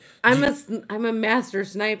mean, I'm a master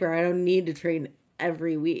sniper. I don't need to train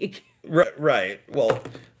every week. Right. Well,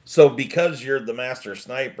 so because you're the master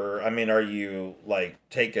sniper, I mean, are you like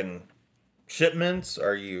taking shipments?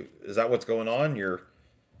 Is that what's going on? You're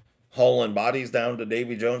hauling bodies down to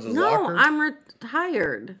Davy Jones's locker? No, I'm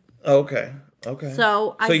retired. Okay.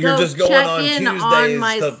 So you're just going check on in Tuesdays on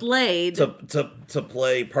my Slade to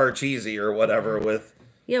play Parcheesi or whatever with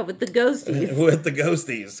the ghosties. With the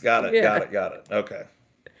ghosties. Got it. Yeah. Got it. Okay.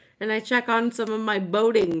 And I check on some of my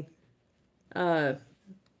boating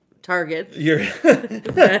targets.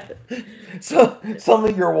 So some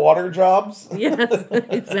of your water jobs? Yes,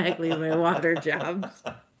 exactly, my water jobs.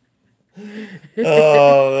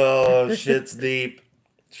 Oh, shit's deep.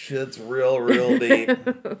 Shit's real deep.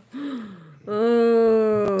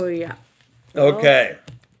 Oh, yeah. Okay.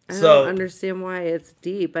 I don't understand why it's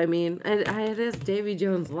deep. I mean, it is Davy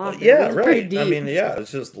Jones' locker. Yeah, right. I mean, yeah,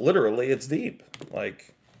 it's just literally it's deep.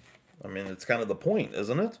 Like, I mean, it's kind of the point,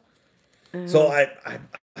 isn't it? So I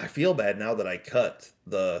feel bad now that I cut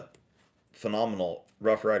the phenomenal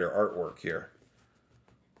Rough Rider artwork here.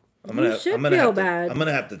 I'm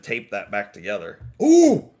gonna have to tape that back together.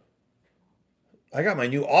 Ooh! I got my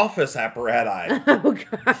new office apparatus. Oh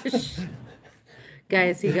gosh.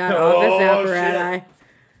 Guys, he got office apparatus.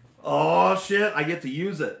 Oh, shit. I get to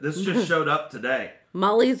use it. This just showed up today.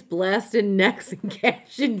 Molly's blasting necks and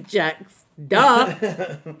cashing checks. Duh.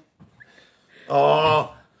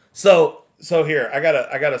 Oh. So here, I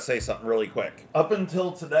gotta say something really quick. Up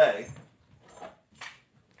until today,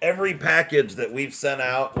 every package that we've sent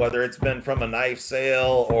out, whether it's been from a knife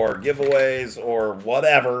sale or giveaways or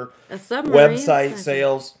whatever, website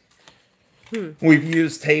sales, we've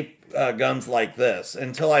used tape guns like this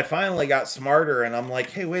until I finally got smarter and I'm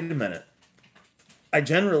like, hey, wait a minute. I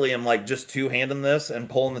generally am like just two-handing this and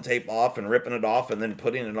pulling the tape off and ripping it off and then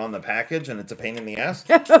putting it on the package, and it's a pain in the ass.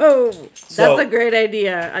 Oh, that's a great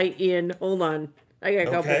idea, Ian. Hold on. I got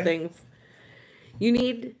a couple things. You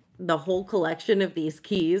need the whole collection of these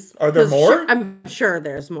keys. Are there more? I'm sure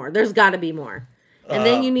there's more. There's got to be more. And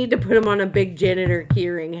then you need to put them on a big janitor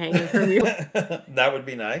keyring hanging from your... That would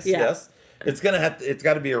be nice, yes. It's got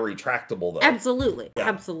to be a retractable though. Absolutely. Yeah.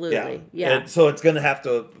 Absolutely. Yeah. So it's gonna have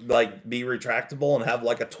to like be retractable and have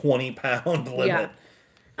like a 20-pound limit.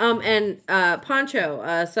 Yeah. And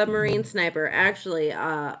Poncho, submarine sniper. Actually,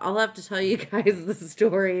 I'll have to tell you guys the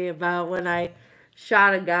story about when I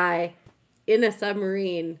shot a guy in a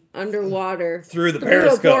submarine underwater through the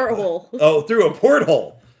periscope. A porthole. Oh, through a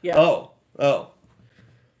porthole. Yeah. Oh.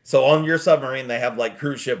 So on your submarine, they have like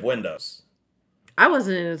cruise ship windows. I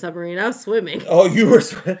wasn't in a submarine. I was swimming. Oh, you were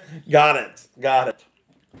Got it.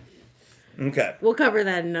 Okay. We'll cover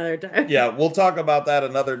that another time. Yeah, we'll talk about that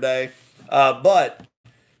another day. But,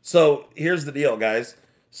 so here's the deal, guys.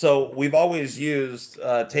 So we've always used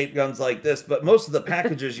tape guns like this, but most of the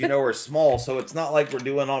packages, are small, so it's not like we're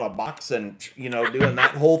doing on a box and, doing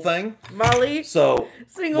that whole thing. Molly so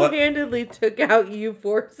single-handedly took out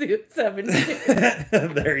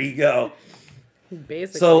U-417. There you go.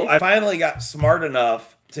 Basically. So I finally got smart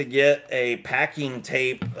enough to get a packing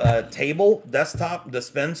tape table desktop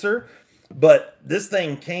dispenser, but this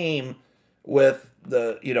thing came with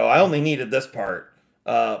I only needed this part,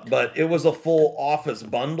 but it was a full office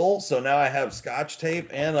bundle. So now I have Scotch tape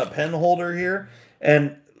and a pen holder here,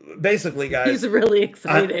 and basically, guys, he's really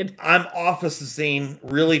excited. I'm officing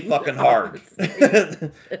really fucking hard.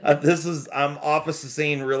 I'm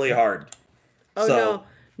officing really hard. Oh so,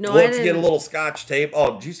 no, let's get a little Scotch tape.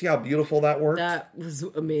 Oh, did you see how beautiful that worked? That was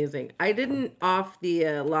amazing. I didn't off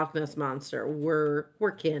the Loch Ness Monster. We're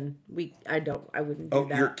kin. I wouldn't do that. Oh,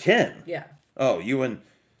 you're kin? Yeah. Oh, you and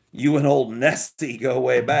old Nessie go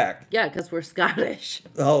way back. Yeah, because we're Scottish.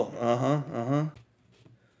 Oh,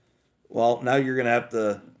 Well, now you're gonna have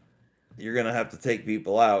to take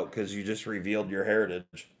people out because you just revealed your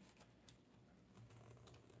heritage.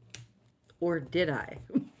 Or did I?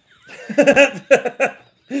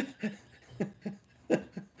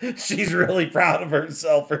 She's really proud of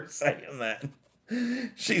herself for saying that.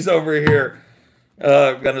 She's over here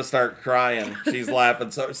gonna start crying. She's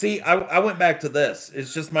laughing. So see, I went back to this.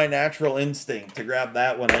 It's just my natural instinct to grab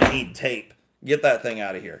that when I need tape. Get that thing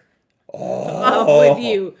out of here. Oh, with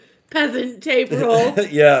you, peasant tape roll.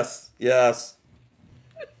 Yes.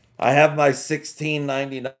 I have my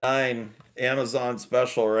 $16.99 Amazon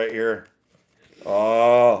special right here.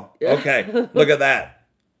 Oh, okay. Look at that.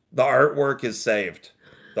 The artwork is saved.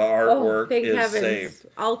 The artwork is saved.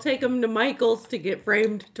 I'll take them to Michael's to get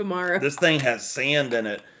framed tomorrow. This thing has sand in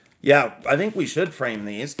it. Yeah, I think we should frame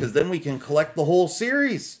these because then we can collect the whole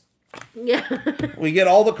series. Yeah. We get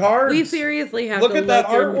all the cards. We seriously have look at that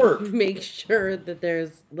artwork. Make sure that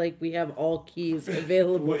there's we have all keys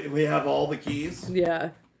available. We have all the keys.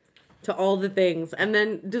 Yeah. To all the things. And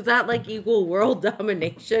then does that equal world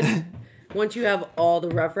domination? Once you have all the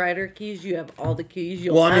Rough Rider keys, you have all the keys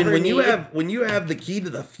you'll ever need. when you have the key to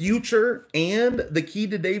the future and the key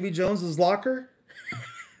to Davy Jones's locker,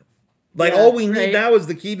 all we need now is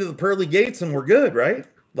the key to the pearly gates, and we're good, right?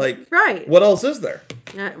 Right. What else is there?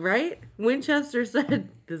 Right? Winchester said,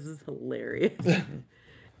 "This is hilarious."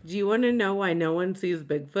 Do you want to know why no one sees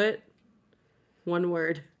Bigfoot? One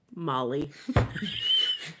word: Molly.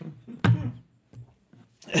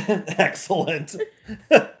 Excellent.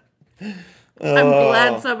 I'm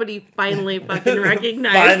glad somebody finally fucking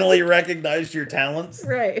recognized your talents.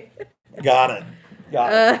 Right. Got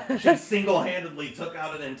it. She single-handedly took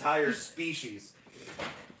out an entire species.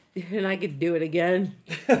 And I could do it again.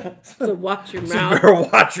 So watch your mouth. So better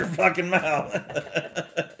watch your fucking mouth.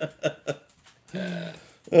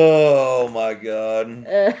 Oh my god.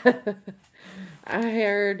 I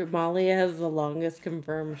heard Molly has the longest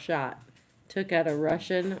confirmed shot. Took out a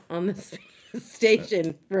Russian on the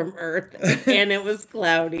station from Earth, and it was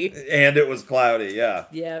cloudy. Yeah.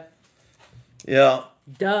 Yeah. Yeah.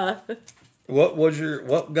 Duh.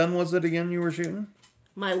 What gun was it again you were shooting?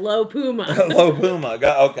 My low Puma. Low Puma.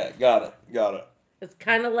 Got it. It's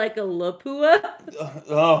kind of like a Lapua,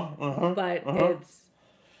 but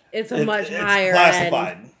it's a much higher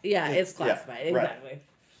classified. end. Yeah, it's classified. Yeah, exactly.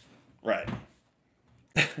 Right.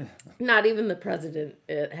 Not even the president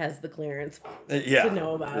has the clearance to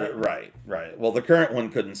know about it. Right. Well, the current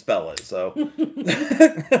one couldn't spell it, so.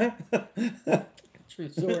 True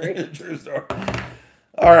story. True story.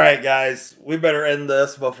 All right, guys, we better end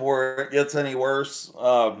this before it gets any worse.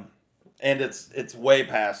 And it's way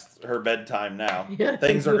past her bedtime now. Yeah,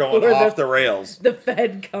 things are going off the rails. The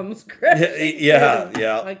Fed comes crashing.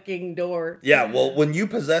 Yeah. Fucking door. Yeah. Well, when you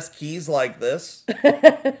possess keys like this,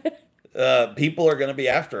 people are going to be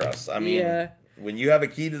after us. I mean, when you have a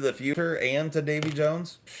key to the future and to Davy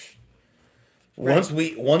Jones,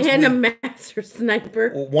 a master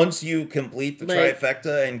sniper. Once you complete the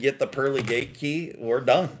trifecta and get the pearly gate key, we're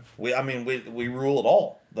done. We rule it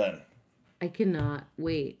all. Then I cannot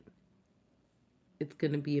wait. It's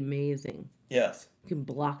going to be amazing. Yes. You can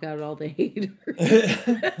block out all the haters.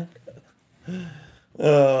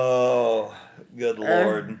 Oh, good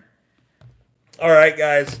Lord. All right,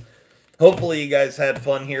 guys. Hopefully you guys had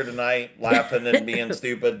fun here tonight, laughing and being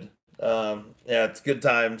stupid. Yeah, it's good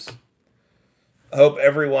times. I hope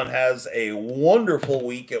everyone has a wonderful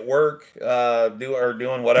week at work,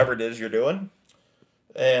 doing whatever it is you're doing.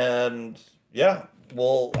 And yeah.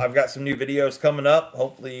 Well, I've got some new videos coming up.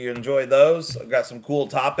 Hopefully you enjoy those. I've got some cool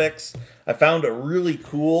topics. I found a really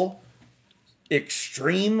cool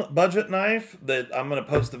extreme budget knife that I'm going to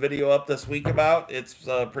post a video up this week about. It's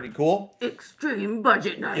pretty cool. Extreme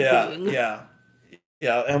budget knifing. Yeah.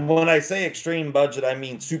 And when I say extreme budget, I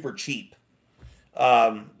mean super cheap.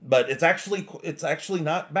 But it's actually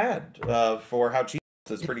not bad for how cheap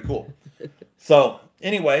it is. It's pretty cool. So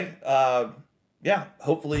anyway, yeah,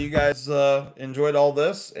 hopefully you guys enjoyed all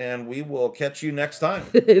this, and we will catch you next time.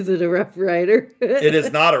 Is it a Rough Rider? It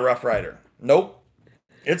is not a Rough Rider. Nope.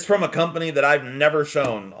 It's from a company that I've never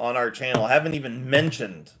shown on our channel. I haven't even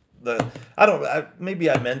mentioned maybe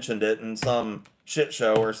I mentioned it in some shit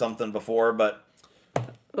show or something before, but...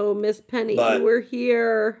 Oh, Miss Penny, you were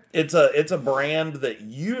here. It's a brand that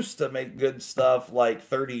used to make good stuff like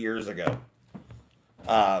 30 years ago.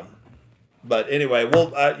 But anyway,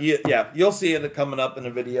 you'll see it coming up in a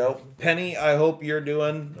video. Penny, I hope you're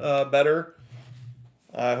doing better.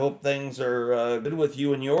 I hope things are good with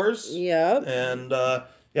you and yours. Yep. And I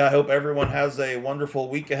hope everyone has a wonderful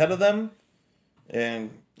week ahead of them. And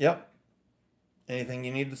anything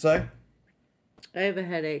you need to say? I have a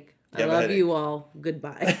headache. I love you all.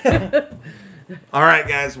 Goodbye. All right,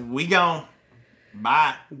 guys, we gone.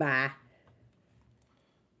 Bye. Bye.